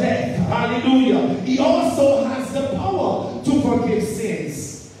over death. Hallelujah. He also has the power to forgive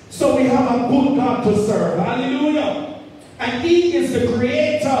sins. So we have a good God to serve. Hallelujah. And he is the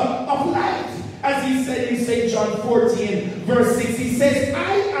creator of life. As he said in St. John 14, verse 6, he says,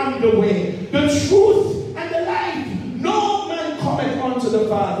 I am the way, the truth, and the life. No man cometh unto the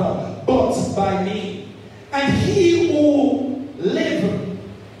Father but by me. And he who lives,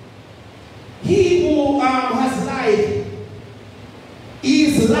 he who has life,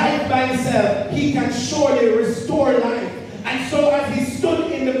 is life by himself. He can surely restore life. And so as he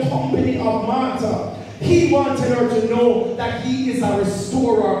stood in the company of Martha, he wanted her to know that he is a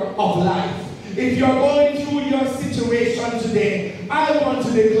restorer of life. If you're going through your situation today, I want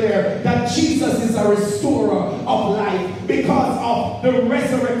to declare that Jesus is a restorer of life because of the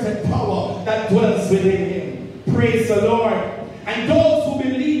resurrected power that dwells within him. Praise the Lord. And those who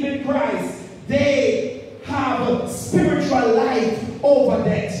believe in Christ, they have spiritual life over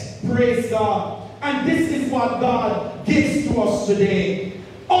death. Praise God. And this is what God gives to us today.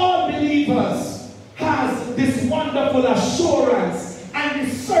 All believers has this wonderful assurance and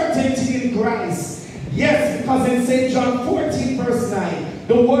this certainty in Christ. Yes, because in St. John 14 verse 9,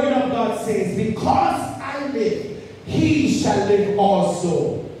 the word of God says, because I live, he shall live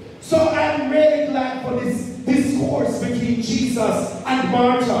also. So I'm really glad for this discourse between Jesus and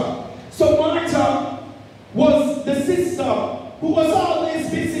Martha. So Martha was the sister who was always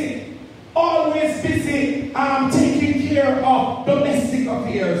busy taking care of domestic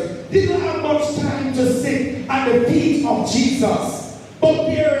affairs. Didn't have much time to sit at the feet of Jesus. But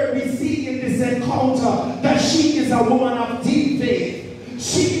here we see in this encounter that she is a woman of deep faith.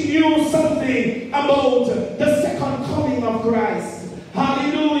 She knew something about the second coming of Christ.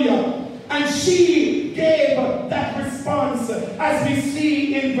 Hallelujah. And she gave that response, as we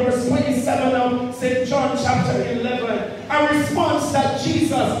see in verse 27 of St. John chapter 11. A response that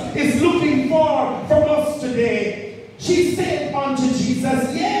Jesus is looking for from us today. She said unto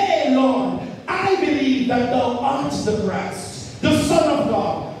Jesus, Yea, Lord, I believe that thou art the Christ, the Son of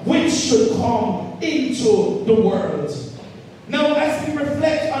God, which should come into the world. Now, as we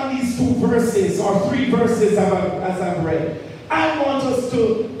reflect on these two verses, or three verses as I've read, I want us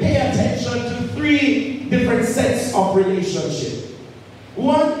to pay attention to three different sets of relationship.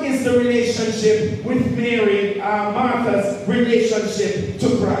 One is the relationship with Mary, Martha's relationship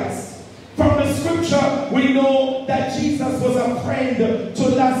to Christ. From the scripture, we know that Jesus was a friend to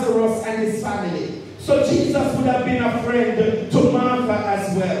Lazarus and his family. So Jesus would have been a friend to Martha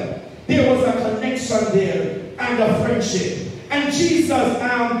as well. There was a connection there and a friendship. And Jesus,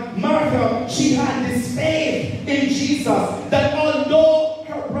 Martha, she had this faith in Jesus that although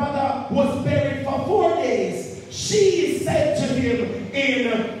her brother was buried for 4 days, she said to him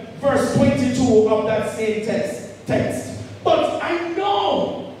in verse 22 of that same text, But I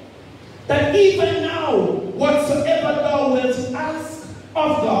know that even now, whatsoever thou wilt ask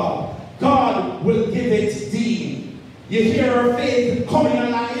of God, God will give it thee. You hear her faith coming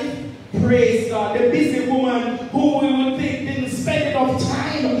alive? Praise God. The busy woman who we would think didn't spend enough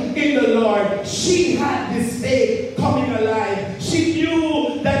time in the Lord, she had this faith coming alive. She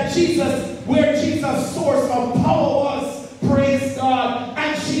knew that Jesus, where Jesus' source of power was, praise God,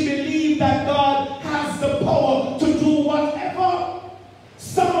 and she believed that God has the power to do whatever.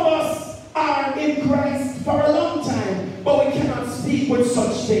 Some of us are in Christ for a long time, but we cannot speak with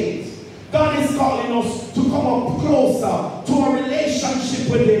such faith. God is calling us to come up closer to a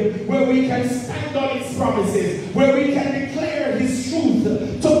relationship with Him where we can stand on His promises, where we can declare His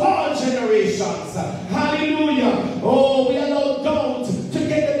truth to all generations. Hallelujah. Oh, we allow doubt to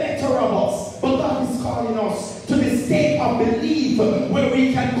get the better of us, but God is calling us to the state of belief where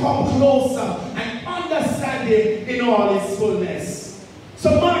we can come closer and understand Him in all His fullness.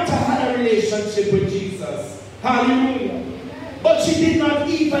 So Martha had a relationship with Jesus. Hallelujah. But she did not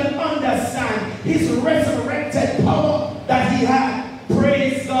even understand His resurrected power that He had.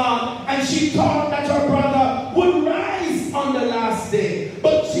 Praise God. And she thought that her brother would rise on the last day.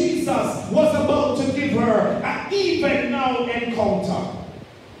 But Jesus was about to give her an even now encounter.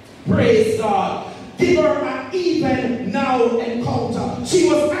 Praise God. Give her an even now encounter. She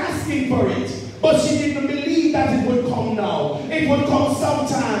was asking for it, but she didn't believe that it would come now. It would come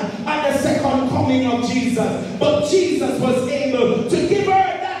sometime at the second coming of Jesus. But Jesus was able to give her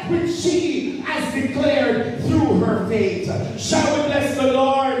that which she has declared through her faith. Shall we bless the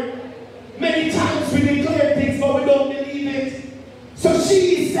Lord? Many times we declare things, but we don't believe it. So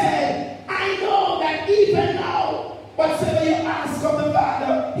she said, I know that even now, whatsoever you ask of the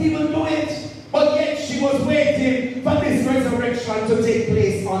Father, He will do it. But yet she was waiting for this resurrection to take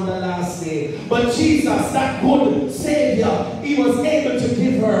place on the last day. But Jesus, that good Savior, He was able to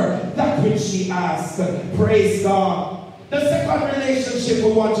give her that which she asked. Praise God. The second relationship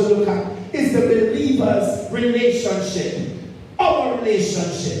we want to look at is the believer's relationship. Our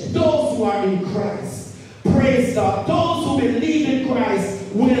relationship. Those who are in Christ. Praise God. Those who believe in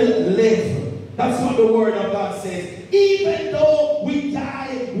Christ will live. That's what the Word of God says. Even though we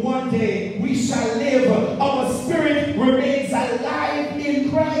die one day, we shall live. Our spirit remains alive in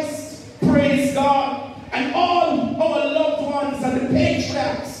Christ. Praise God. And all our loved ones and the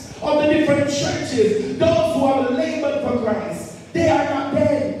patriarchs of the different churches, those who have labored for Christ, they are not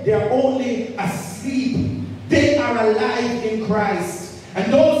dead. They are only asleep. They are alive in Christ.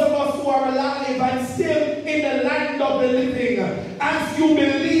 And those of us who are alive and still in the land of the living, as you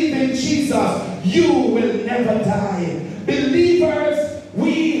believe in Jesus, you will never die. Believers,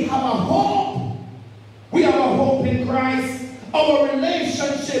 we have a hope. We have a hope in Christ. Our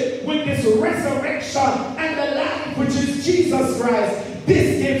relationship with this resurrection and the life which is Jesus Christ,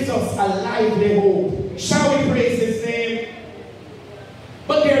 this gives us a lively hope. Shall we praise His name?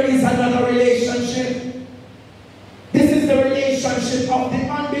 But there is another relationship. This is the relationship of the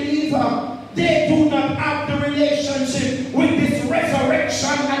unbeliever. They do not have the relationship with this resurrection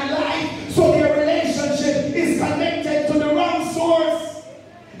and life, so their relationship is connected to the wrong source.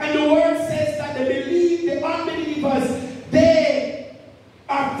 And the Word says that the unbelievers, they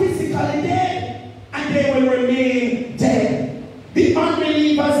are physically dead, and they will remain dead. The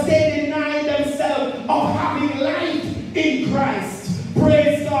unbelievers, they deny themselves of having life in Christ.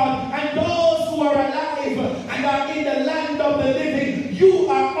 Praise God. And those who are alive and are in the land of the living, you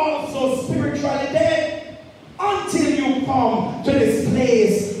are also spiritually dead until you come to this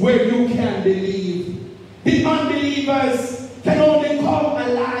place where you can believe. The unbelievers can only come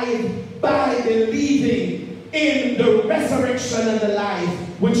alive by believing in the resurrection and the life,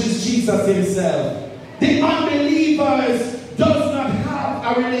 which is Jesus Himself. The unbelievers does not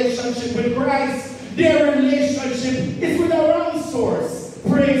have a relationship with Christ. Their relationship is with a wrong source.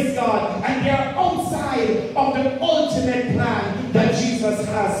 Praise God. And they are outside of the ultimate plan that Jesus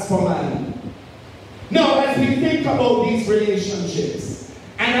has for man. Now, as we think about these relationships,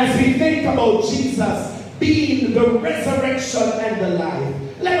 and as we think about Jesus being the resurrection and the life,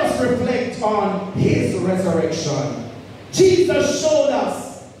 let us reflect on His resurrection. Jesus showed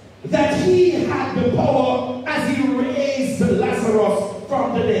us that He had the power as He raised Lazarus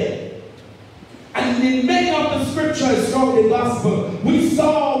from the dead. And in many of the scriptures from the gospel, we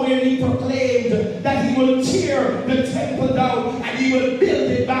saw where He proclaimed that He will tear the temple down and He will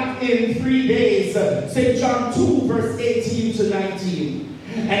build it back in 3 days. St. John 2 verse 18 to 19.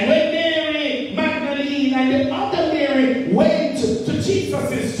 And when Mary Magdalene and the other Mary went to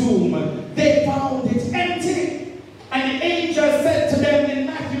Jesus' tomb, they found it empty. And the angel said to them in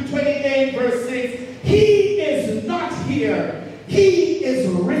Matthew 28 verse 6, He is not here. He is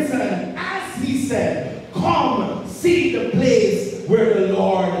risen, as He said. Come, see the place where the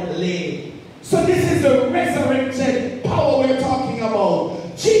Lord lay. So this is the resurrected power we're talking about.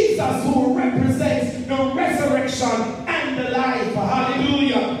 Jesus Jesus who represents the resurrection and the life.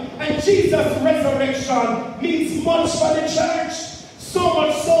 Hallelujah. And Jesus' resurrection means much for the church. So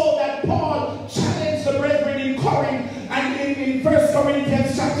much so that Paul challenged the brethren in Corinth and in 1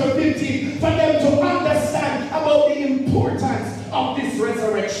 Corinthians chapter 15 for them to understand about the importance of this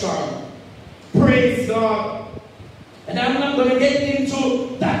resurrection. Praise God. And I'm not going to get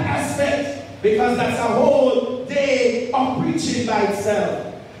into that aspect because that's a whole day of preaching by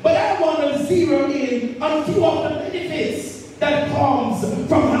itself. But I want to zero in on a few of the benefits that comes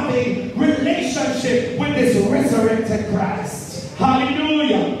from having relationship with this resurrected Christ.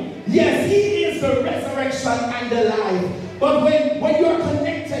 Hallelujah. Yes, he is the resurrection and the life. But when you're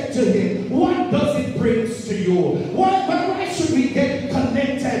connected to him, what does it bring to you? Why should we get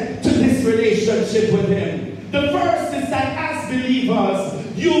connected to this relationship with him? The first is that as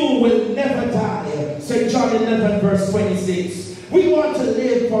believers, you will never die. St. John 11 verse 26. We want to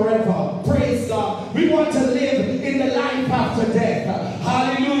live forever. Praise God. We want to live in the life after death.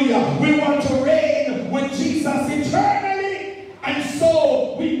 Hallelujah. We want to reign with Jesus eternally. And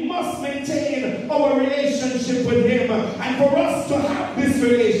so we must maintain our relationship with him. And for us to have this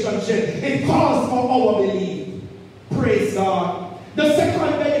relationship, it calls for our belief. Praise God. The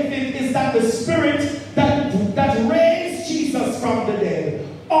second benefit is that the Spirit that raised Jesus from the dead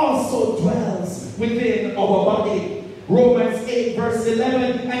also dwells within our body. Romans 8 verse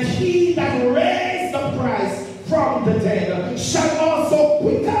 11, and he that raised the Christ from the dead shall also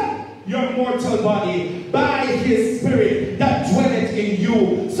quicken your mortal body by his Spirit that dwelleth in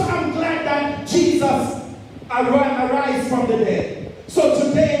you. So I'm glad that Jesus arise from the dead. So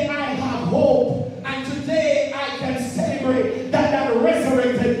today I have hope, and today I can celebrate that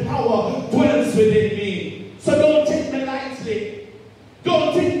resurrected power dwells within me. So don't take me lightly.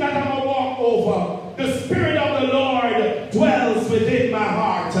 Don't think that I'm a walkover. The Spirit of the Lord dwells within my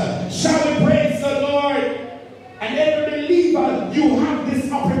heart. Shall we praise the Lord? And every believer, you have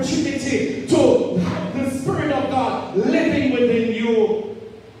this opportunity to have the Spirit of God living within you.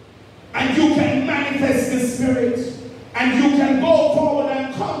 And you can manifest the Spirit. And you can go forward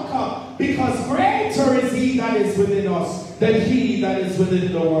and conquer, because greater is he that is within us than he that is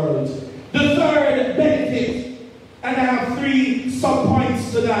within the world. The third benefit, and I have 3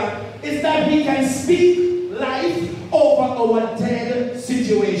 sub-points to that, is that we can speak life over our dead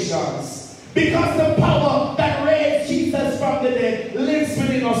situations. Because the power that raised Jesus from the dead lives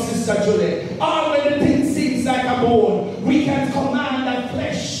within us, Sister Julie. Or when the thing seems like a bone, we can command that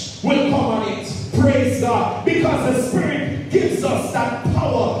flesh will come on it. Praise God. Because the Spirit gives us that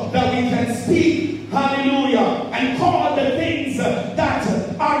power that we can speak, hallelujah, and call the things that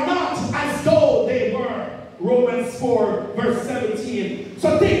are not as though they were. Romans 4 verse 17.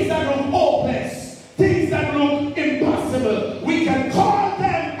 So things that look hopeless, things that look impossible, we can call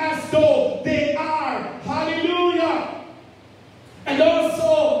them as though they are. Hallelujah. And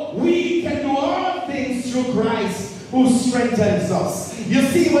also we can do all things through Christ who strengthens us. You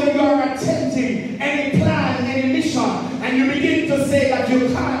see, when you are attempting any plan, any mission, and you begin to say that you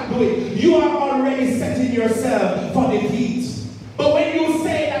can't do it, you are already setting yourself for defeat. But when you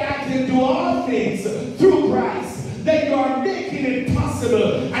say that I can do all things through Christ, then you are making it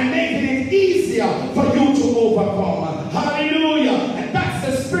possible and making it easier for you to overcome. Hallelujah. And that's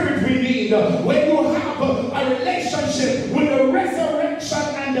the Spirit we need. When you have a relationship with the resurrection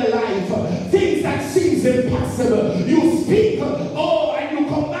and the life, things that seems impossible, you speak, and you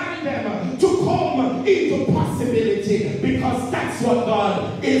command them to come into possibility, because that's what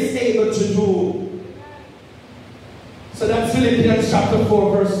God is able to do. So that's Philippians chapter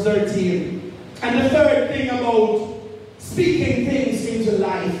 4 verse 13. And the third thing about speaking things into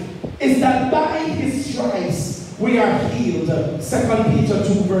life is that by his stripes we are healed. 2 Peter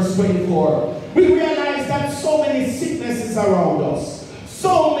 2 verse 24. We realize that so many sicknesses around us.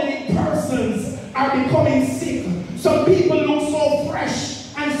 So many persons are becoming sick. Some people look so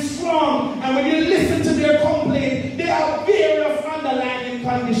fresh and strong, and when you listen to their complaint, they have various underlying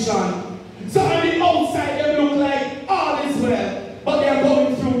conditions. So on the outside they look like all is well, but they are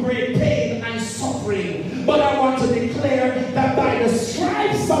going through great pain and suffering. But I want to declare that by the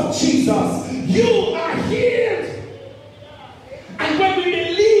stripes of Jesus, you are healed. And when we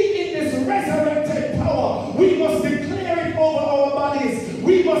believe in this resurrected power, we must declare it over our bodies.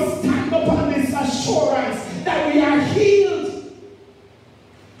 We must stand upon this assurance that we are healed.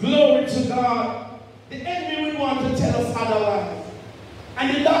 Glory to God. The enemy will want to tell us otherwise.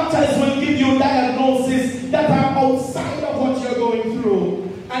 And the doctors will give you diagnoses that are outside of what you're going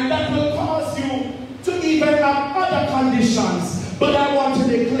through. And that will cause you to even have other conditions. But I want to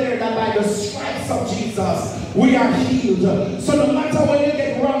declare that by the stripes of Jesus, we are healed. So no matter when you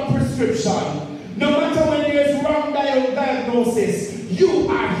get wrong diagnosis. You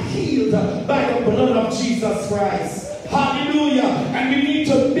are healed by the blood of Jesus Christ. Hallelujah. And we need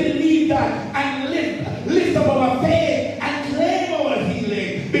to believe that and lift up our faith and claim our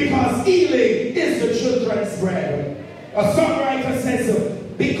healing, because healing is the children's bread. A songwriter says,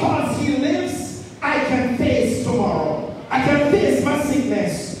 because he lives, I can face tomorrow. I can face my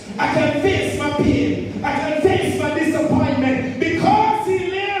sickness. I can face my pain. I can face my disappointment. Because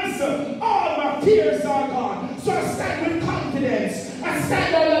he lives, all my fears are gone. So I stand with confidence. I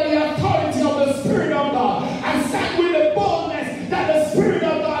stand under the authority of the Spirit of God. I stand with the boldness that the Spirit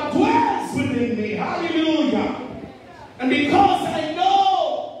of God dwells within me. Hallelujah. And because I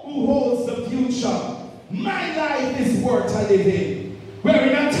know who holds the future, my life is worth a living. We're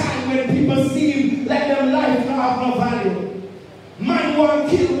in a time when people seem like their life don't have no value. Man want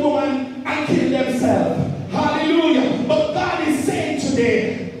to kill woman and kill themselves. Hallelujah. But God is saying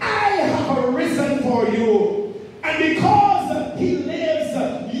today, I have arisen for you. And because he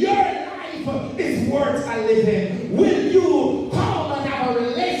lives, your life is worth a living. Will you come and have a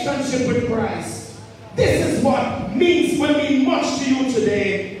relationship with Christ? This is what will mean much to you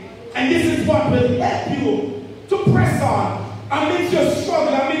today. And this is what will help you to press on amidst your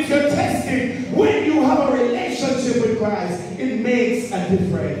struggle, amidst your testing. When you have a relationship with Christ, it makes a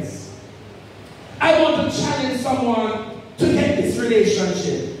difference. I want to challenge someone to get this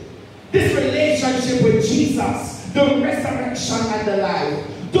relationship. This relationship with Jesus, the resurrection and the life.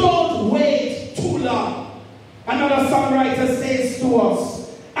 Don't wait too long. Another songwriter says to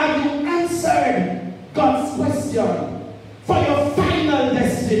us, have you answered God's question for your final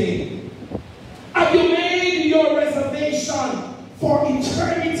destiny? Have you made your reservation for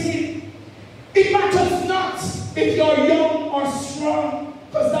eternity? It matters not if you're young or strong,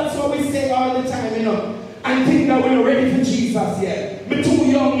 because that's what we say all the time, you know, and think that we're not ready for Jesus yet. We're too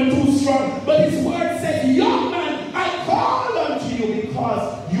young, we're too strong. But his word says, young man, I call unto you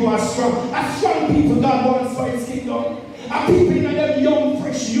because you are strong. A strong people God wants for his kingdom. A people in them young,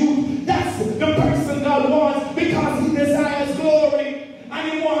 fresh youth, that's the person God wants, because he desires glory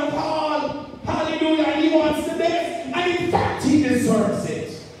and he wants all. Hallelujah. And he wants the best. And in fact, he deserves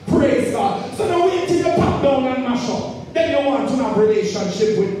it. Praise God. So don't wait till you pop down and mash up. Then you want to have a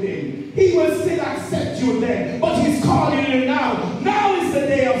relationship with him. He will still accept you then. But he's calling you now. Now is the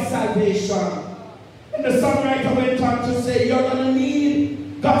day of salvation. And the songwriter went on to say, you're going to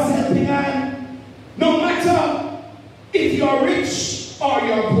need God's helping hand. No matter if you're rich or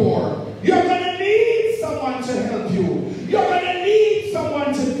you're poor, you're going to need someone to help you. You're going to need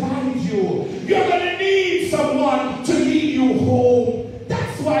someone to guide you. You're going to need someone to lead you home.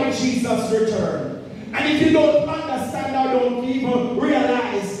 That's why Jesus returned. And if you don't understand or don't even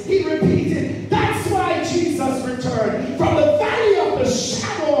realize, he repeated, that's why Jesus returned from the valley of the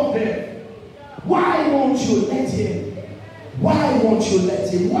shadow of death. Why won't you let him? Why won't you let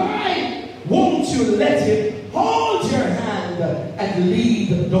him? Why won't you let him hold your hand and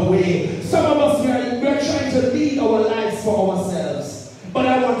lead the way? Some of us, we're trying to lead our lives for ourselves. But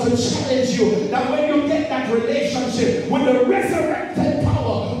I want to challenge you that when you get that relationship with the resurrected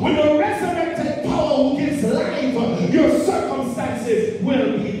power, who gives life, your circumstances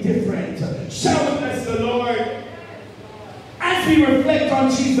will be different. Shall we bless the Lord? As we reflect on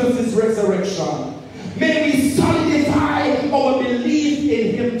Jesus' resurrection, may we solidify our belief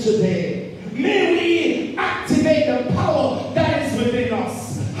in him today. May we activate the power that is within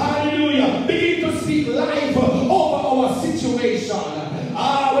us. Hallelujah. Begin to speak life over our situation.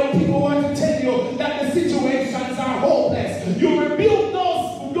 When people want to tell you that the situations are hopeless, you rebuke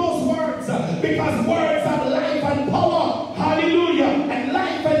those words, because words have life and power. Hallelujah. And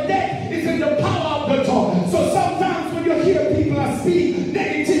life and death is in the power of the tongue. So sometimes when you hear people speak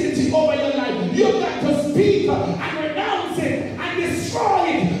negativity over your life, you've got to speak and renounce it and destroy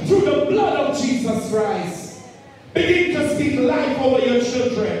it through the blood of Jesus Christ. Begin to speak life over your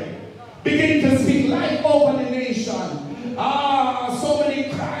children. Begin to speak life over the nation. So many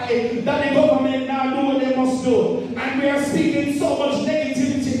cry that the government now do what they must do. And we are speaking so much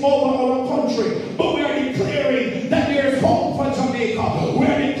negativity over our country. But we are declaring that there is hope for Jamaica. We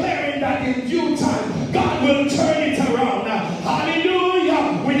are declaring that in due time, God will turn it around.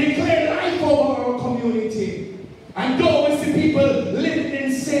 Hallelujah. We declare life over our community. And though we see people living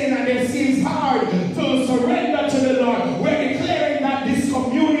in sin and it seems hard to surrender to the Lord, we're declaring that this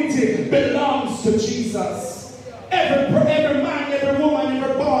community belongs to Jesus. Every man, every woman,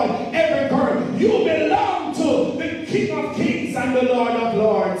 every boy, every girl, you belong to the King of Kings and the Lord of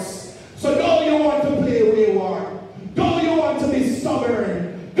Lords. So though you want to play wayward, though you want to be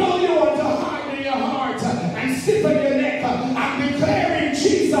stubborn, though you want to harden your heart and stiffen your neck, I'm declaring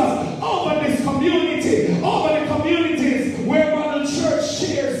Jesus over this community, over the communities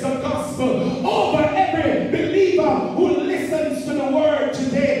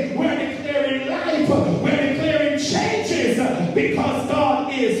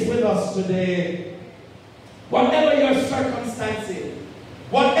with us today. Whatever your circumstances,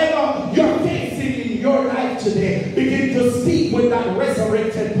 whatever you're facing in your life today, begin to speak with that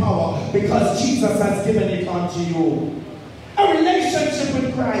resurrected power, because Jesus has given it unto you. A relationship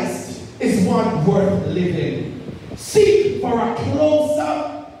with Christ is one worth living. Seek for a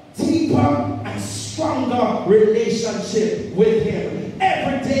closer, deeper, and stronger relationship with Him.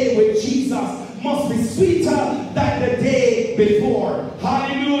 Every day with Jesus must be sweeter than the day before.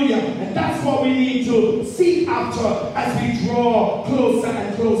 Hallelujah. And that's what we need to seek after as we draw closer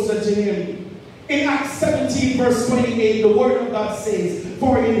and closer to Him. In Acts 17 verse 28, the Word of God says,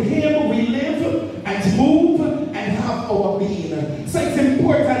 "For in Him we live and move and have our being." So it's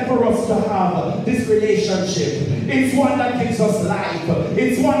important for us to have this relationship. It's one that gives us life.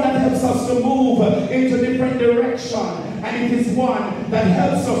 It's one that helps us to move into different directions. And it is one that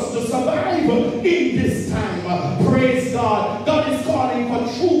helps us to survive in this time. Praise God. God is calling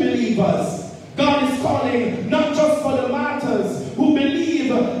for true believers. God is calling not just for the martyrs who believe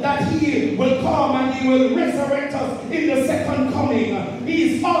that He will come and He will resurrect us in the second coming.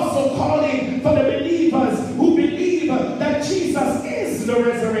 He is also calling for the believers who believe that Jesus is the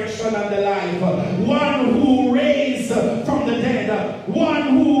resurrection and the life. One who raised from the dead. One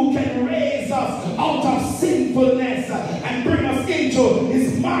who can raise us out of sinfulness and bring us into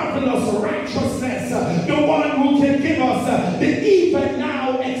His marvelous righteousness. The one who can give us the even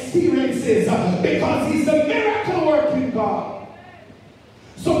now experiences, because He's the miracle working God.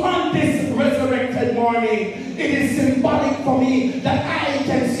 So on this resurrected morning, it is symbolic for me that I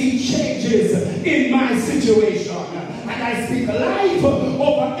can see changes in my situation. And I speak life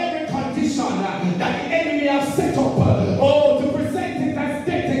over every condition that the enemy has set up, to present it as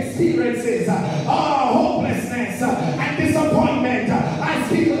death experiences, hopelessness and disappointment. I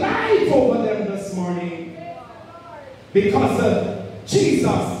speak life over them this morning. Because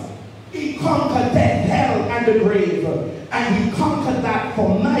Jesus, He conquered death, hell, and the grave. And He conquered that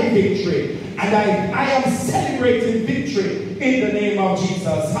for my victory. And I am celebrating victory in the name of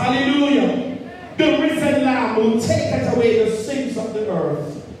Jesus. Hallelujah. The risen Lamb will take away the sins of the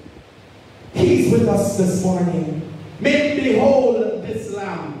earth. He's with us this morning. May we behold this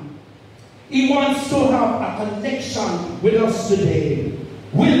Lamb. He wants to have a connection with us today.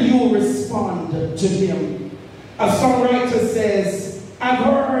 Will you respond to Him? A songwriter says, "I've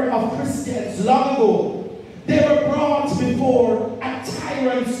heard of Christians long ago. They were brought before a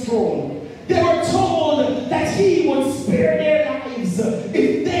tyrant's throne. They were told that He would spare their lives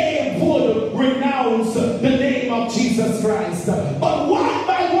if they would renounce the name of Jesus Christ. But one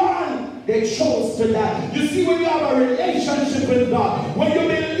by one, they chose to die." You see, when you have a relationship with God, when you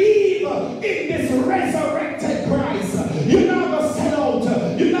believe in this resurrected Christ, you're not going to sell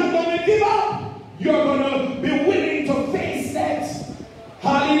out. You're not going to give up. You're going to be willing to face death.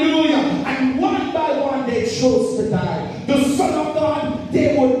 Hallelujah. And one by one they chose to die. The Son of God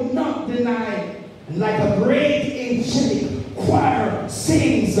they would not deny. Like a great angelic choir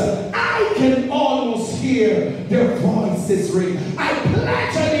sings, I can almost hear their voices ring. I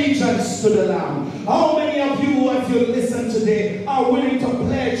pledge allegiance to the Lamb. How many of you, as you listen today, are willing to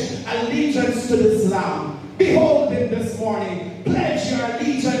pledge allegiance to this Lamb? Behold Him this morning. Pledge your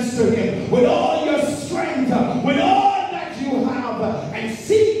allegiance to Him with all your strength, with all that you have, and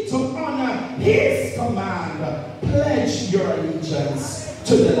seek to honor His command. Pledge your allegiance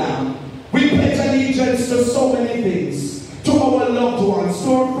to the Lamb. We pledge allegiance to so many things. To our loved ones, to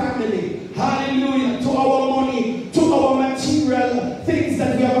our family. Hallelujah. To our money, to our material things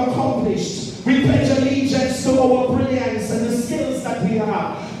that we have accomplished. We pledge allegiance to our brilliance and the skills that we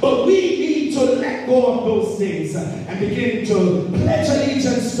have. But we need to let go of those things and begin to pledge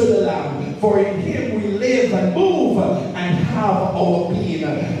allegiance to the Lamb. For in Him we live and move and have our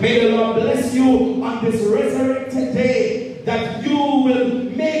being. May the Lord bless you on this resurrected day, that you will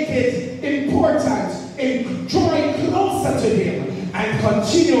make it important in drawing closer to Him and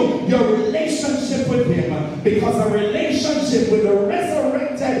continue your relationship with Him, because a relationship with the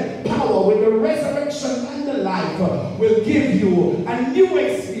resurrected power, with the resurrection and the life, will give you a new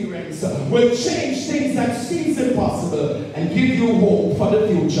experience, will change things that seems impossible and give you hope for the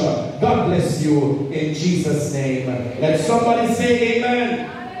future. God bless you in Jesus' name. Let somebody say amen.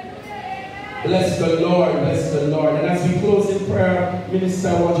 Bless the Lord, bless the Lord. And as we close in prayer, Minister,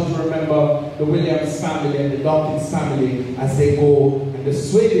 I want you to remember the Williams family and the Dawkins family as they go, and the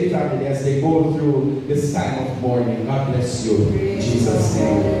Swaley family as they go through this time of mourning. God bless you in Jesus'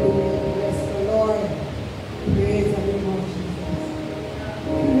 name. Bless the Lord. Praise the Lord.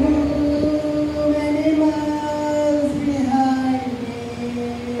 Many miles behind me,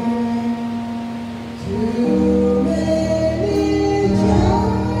 too many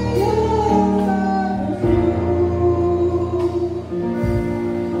times.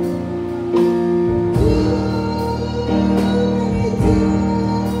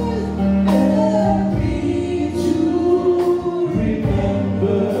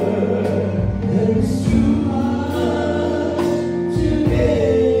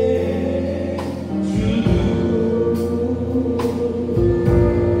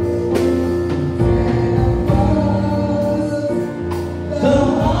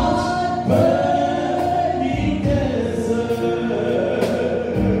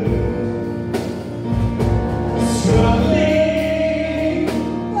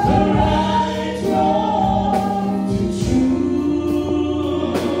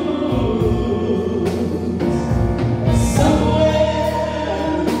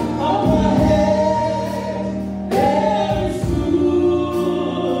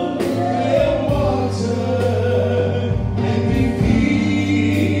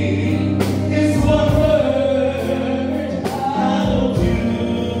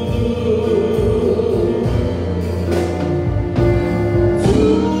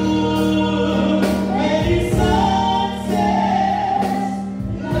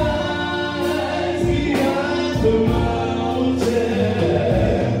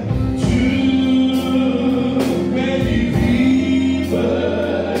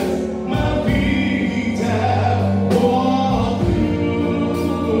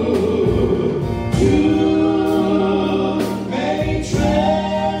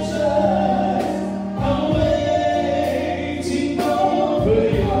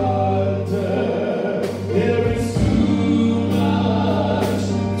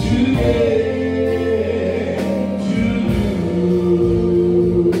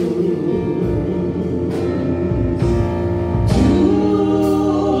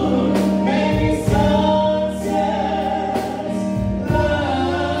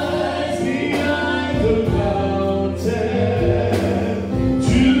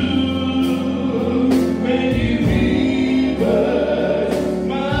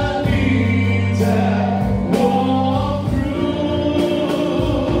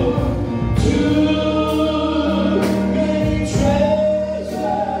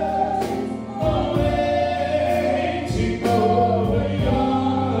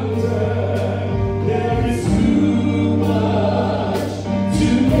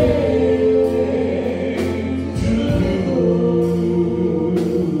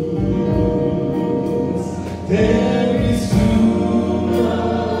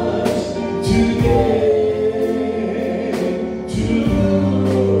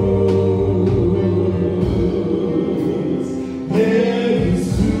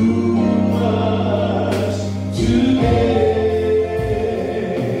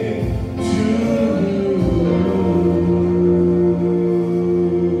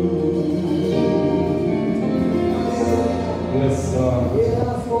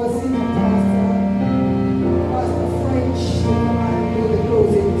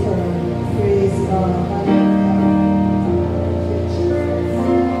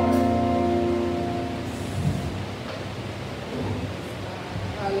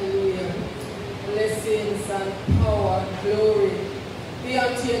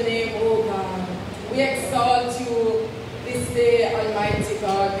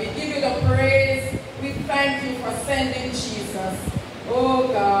 ascending Jesus. Oh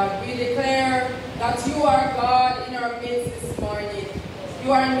God, we declare that you are God in our midst this morning.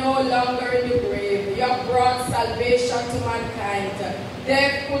 You are no longer in the grave. You have brought salvation to mankind.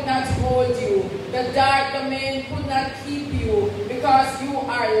 Death could not hold you. The dark domain could not keep you because you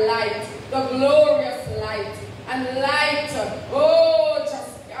are light, the glorious light. And light,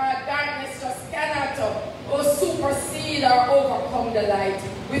 darkness just cannot supersede or overcome the light.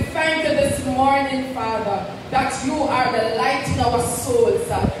 We thank you this morning, Father, that you are the light in our souls.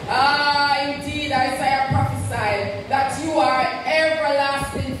 Indeed, Isaiah prophesied that you are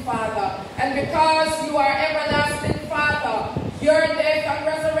everlasting, Father. And because you are everlasting, Father, your death and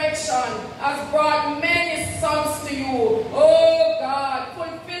resurrection has brought many sons to you. Oh God,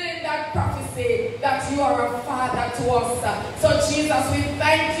 fulfilling that prophecy that you are a father to us. So Jesus, we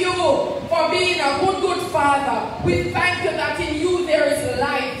thank you for being a good Father. We thank you that in you there is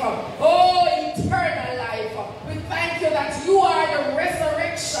life. Oh, eternal life. We thank you that you are the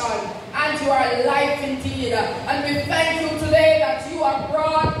resurrection and you are life indeed. And we thank you today that you have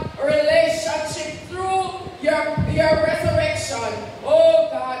brought a relationship through your resurrection. Oh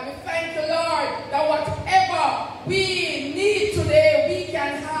God, we thank you, Lord, that whatever we need today, we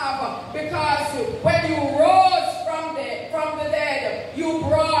can have, because when you rose from the dead, you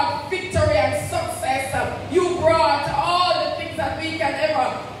brought victory and success. You brought all the things that we can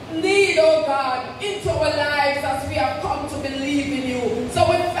ever need, oh God, into our lives as we have come to believe in you. So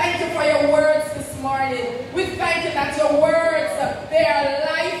we thank you for your words this morning. We thank you that your words, they are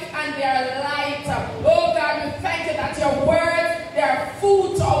life and they are light. Oh God, we thank you that your words, they are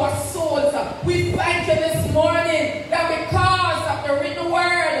food to our souls. We thank you this morning that because of the written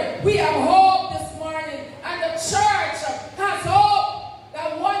word, we have hope this morning. And the church has hope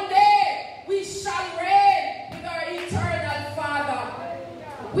that one day we shall reign with our eternal Father.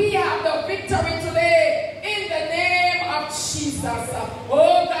 We have the victory today in the name of Jesus.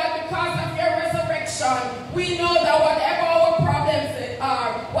 Oh God, because of your resurrection, we know that whatever our problems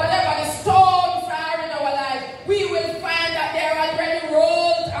are, whatever the stones are in our life, we will find that they're already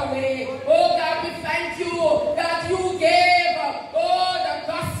rolled away. Oh God, we thank you that you gave the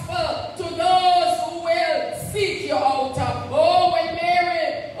gospel to those who will seek you out. Oh, when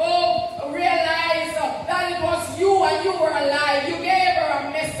Mary realized that it was you and you were alive, you gave her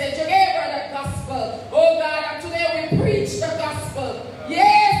a message, you gave her the gospel. Oh God, and today we preach the gospel.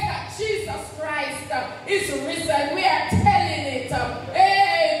 Yes, that Jesus Christ is risen. We are telling it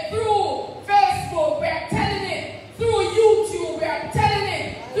through Facebook, we are telling it through YouTube, we are telling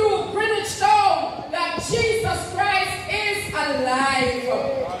it through Bridgestone that Jesus Christ is alive.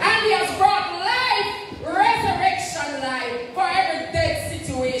 And he has brought life, resurrection life for every dead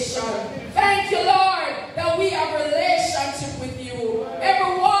situation. Thank you, Lord, that we have a relationship with you.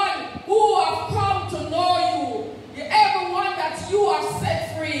 Everyone who have come to know you, everyone that you have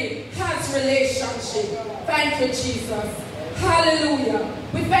set free has relationship. Thank you, Jesus. Hallelujah.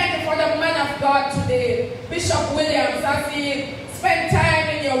 We thank you for the man of God today, Bishop Williams, as he spent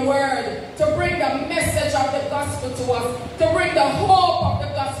time in your word to bring the message of the gospel to us, to bring the hope of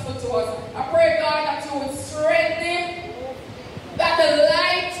the gospel to us. I pray, God, that you would strengthen him, that the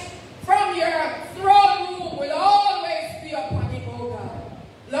light from your throne room will always be upon him, oh God.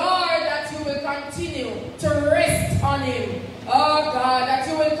 Lord, that you will continue to rest on him. Oh God, that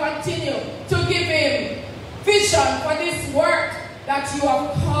you will continue to give him vision for this work that you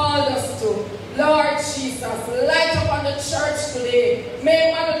have called us to. Lord Jesus, light upon the church today.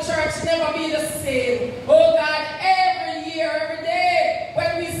 May Model Church never be the same. Oh God, every year, every day,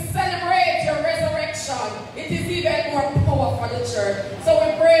 when we celebrate your resurrection, it is even more power for the church. So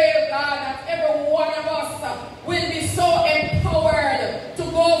we pray, God, that every one of us will be so empowered to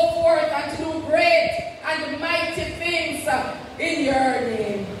go forth and to do great and mighty things in your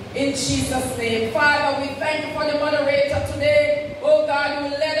name. In Jesus' name. Father, we thank you for the moderator today. Oh God,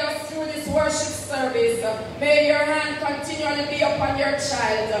 who led us through this worship service. May your hand continually be upon your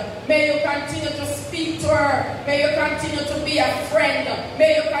child. May you continue to speak to her. May you continue to be a friend.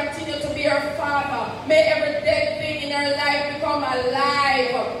 May you continue to be her father. May every dead thing in her life become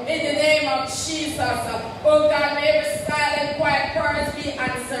alive. In the name of Jesus. Oh God, may every silent, quiet prayers be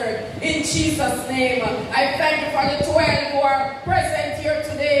answered. In Jesus' name. I thank you for the 12 who are present here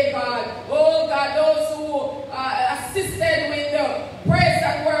today, God. Oh God, those who assisted with the praise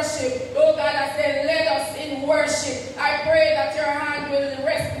and worship. Oh God, as they led us in worship, I pray that your hand will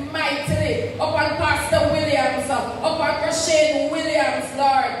rest mightily upon Pastor Williams, upon Rashane Williams,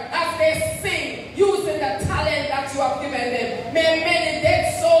 Lord, as they sing using the talent that you have given them. May many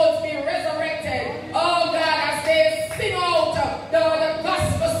dead souls be resurrected. Oh God, as they sing out the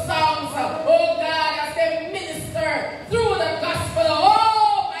gospel songs. Oh God, as they minister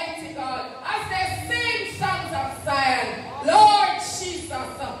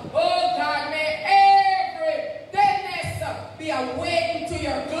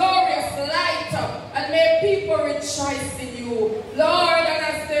people rejoice in you. Lord, and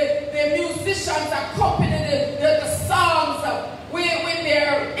as the musicians accompany the songs with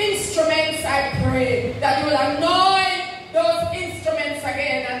their instruments, I pray that you will anoint those instruments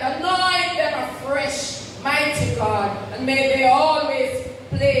again and anoint them afresh, mighty God. And may they always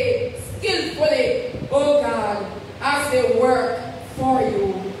play skillfully, oh God, as they work for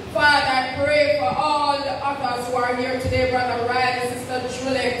you. Father, I pray for all the others who are here today, Brother Ryan, Sister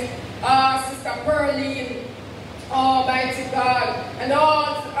Juliet, Sister Pearline, Almighty God, and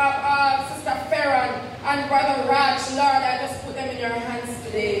all Sister Farron and Brother Raj. Lord, I just put them in your hands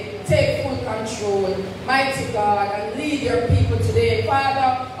today. Take full control, mighty God, and lead your people today.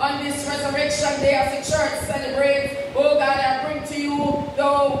 Father, on this resurrection day as the church celebrates, oh God, I bring to you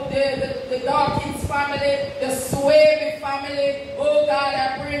the Dawkins family, the Swaby family. Oh God,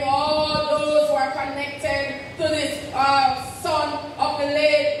 I bring all those who are connected to this son of the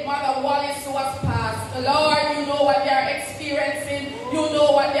late Mother Wallace who has passed. Lord, you know what they are experiencing. You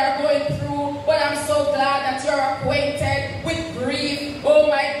know what they are going through. But I'm so glad that you're acquainted with grief. Oh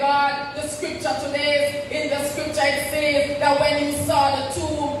my God, the scripture today, in the scripture it says that when you saw the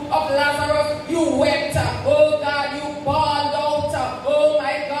tomb of Lazarus, you wept. Oh God, you bawled out. Oh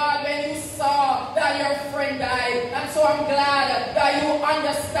my God, when you saw that your friend died. And so I'm glad that you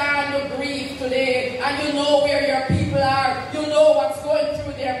understand the grief today. And you know where your people are. You know what's going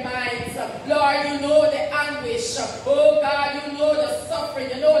through their minds. Lord, you know the anguish. Oh God, you know the suffering.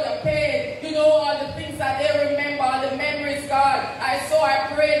 You know the pain. You know all the things that they remember, all the memories, God. So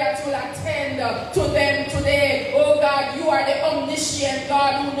I pray that you'll attend to them today. Oh God, you are the omniscient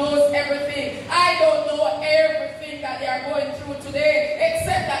God who knows everything. I don't know everything that they are going through today,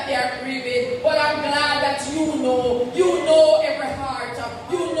 except that they are grieving. But I'm glad that you know. You know every heart.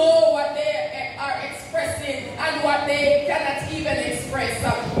 You know what they are expressing and what they cannot even express.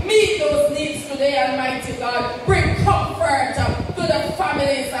 Meet those needs today, Almighty God. Bring comfort to the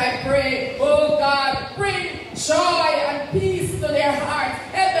families, I pray. Oh God, bring joy and peace to their hearts.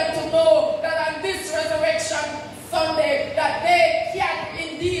 Help them to know that on this resurrection Sunday, that they can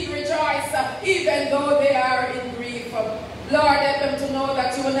indeed rejoice, even though they are in grief. Lord, help them to know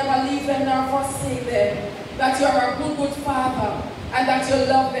that you will never leave them nor forsake them, that you are a good, good Father, and that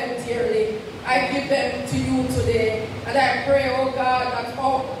you love them dearly. I give them to you today, and I pray, oh God, that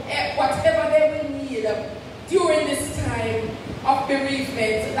whatever they will need during this time of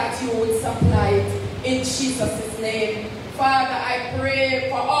bereavement, that you would supply it in Jesus' name. Father, I pray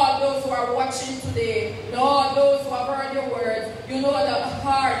for all those who are watching today, and all those who have heard your words. You know the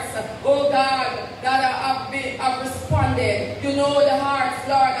hearts, oh God, that have responded. You know the hearts,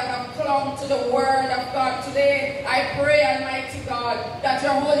 Lord, that have clung to the word of God today. I pray, Almighty God, that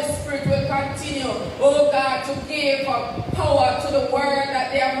your Holy Spirit will continue, oh God, to give power to the word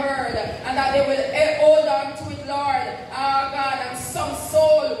that they have heard, and that they will hold on to it, Lord. Oh God, and some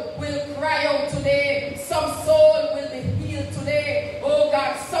soul will cry out today. Some soul will be healed today. Oh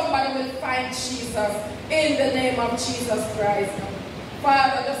God, somebody will find Jesus in the name of Jesus Christ.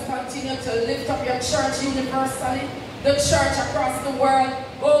 Father, just continue to lift up your church universally, the church across the world.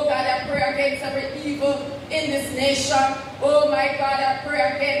 Oh God, I pray against every evil in this nation. Oh my God, I pray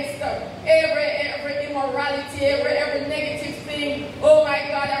against every immorality, every negative thing. Oh my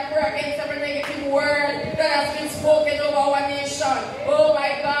God, I pray against every negative word that has been spoken over our nation. Oh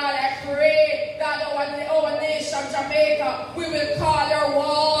my God, I pray that our nation, Jamaica, we will call our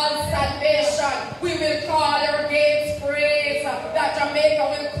walls salvation. We will call our gates praise. That Jamaica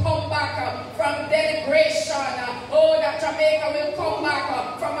will come back from denigration. Oh, that Jamaica will come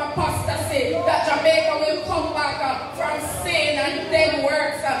back from apostasy. That Jamaica will come back from sin and dead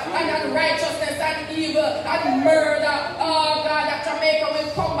works and unrighteousness and evil and murder. Oh God, that Jamaica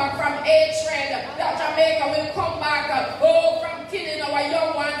will come back from hatred. That Jamaica will come back, from killing our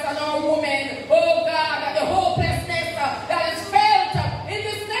young ones and our women. Oh God, that the hopelessness that is felt in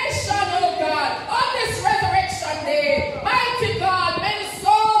this nation, oh God, on this resurrection day, mighty God, many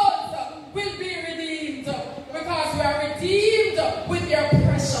souls will be redeemed because we are redeemed with your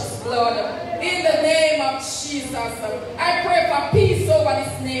precious blood. In the name of Jesus, I pray for peace over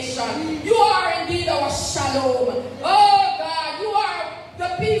this nation. You are indeed our shalom. Oh God, you are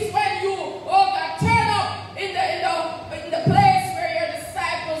the peace when you, oh God, turn up in the place where your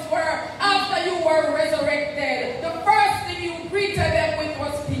disciples were after you were resurrected. The first thing you greeted them with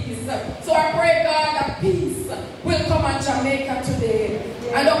was peace. So I pray, God, that peace will come on Jamaica today.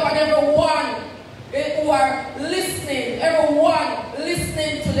 And upon everyone who are listening, everyone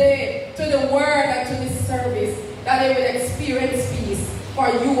listening today to the word and to this service, that they will experience peace. For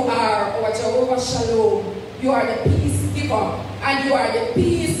you are our Jehovah Shalom. You are the peace giver and you are the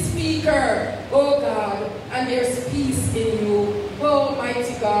peace speaker. Oh God,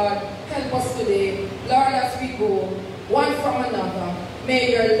 help us today. Lord, as we go, one from another,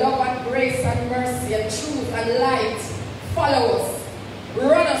 may your love and grace and mercy and truth and light follow us,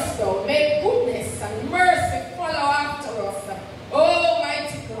 run us down. May goodness and mercy follow after us. Oh,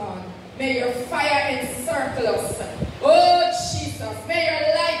 mighty God, may your fire encircle us. Oh, Jesus, may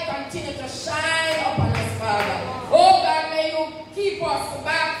your light continue to shine upon us, Father. Oh, God, may you keep us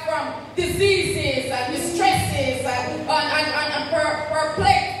back from diseases and distresses and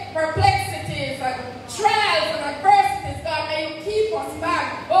perplexities and trials and adversities. God, may you keep us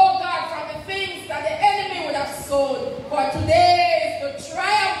back, oh God, from the things that the enemy would have sown. For today is the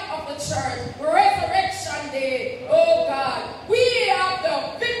triumph of the church, Resurrection Day. Oh God, we have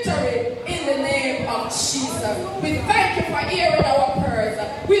the victory in the name of Jesus. We thank you for hearing our prayers.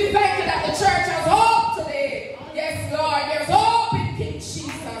 We thank you that the church has hope today. Yes, Lord, there's hope in King Jesus.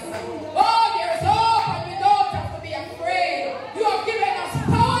 Oh, there's hope, and we don't have to be afraid. You have given us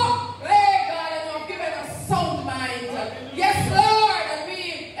power, hey God, and you have given us sound mind. Yes, Lord, and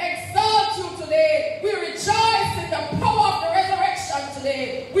we exalt you today. We rejoice in the power of the resurrection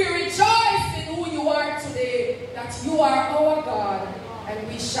today. We rejoice in who you are today, that you are our God, and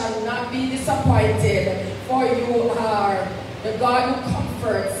we shall not be disappointed, for you are the God who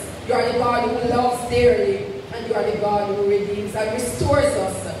comforts. You are the God who loves dearly, and you are the God who redeems and restores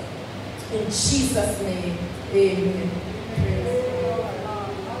us. In Jesus' name, amen. Praise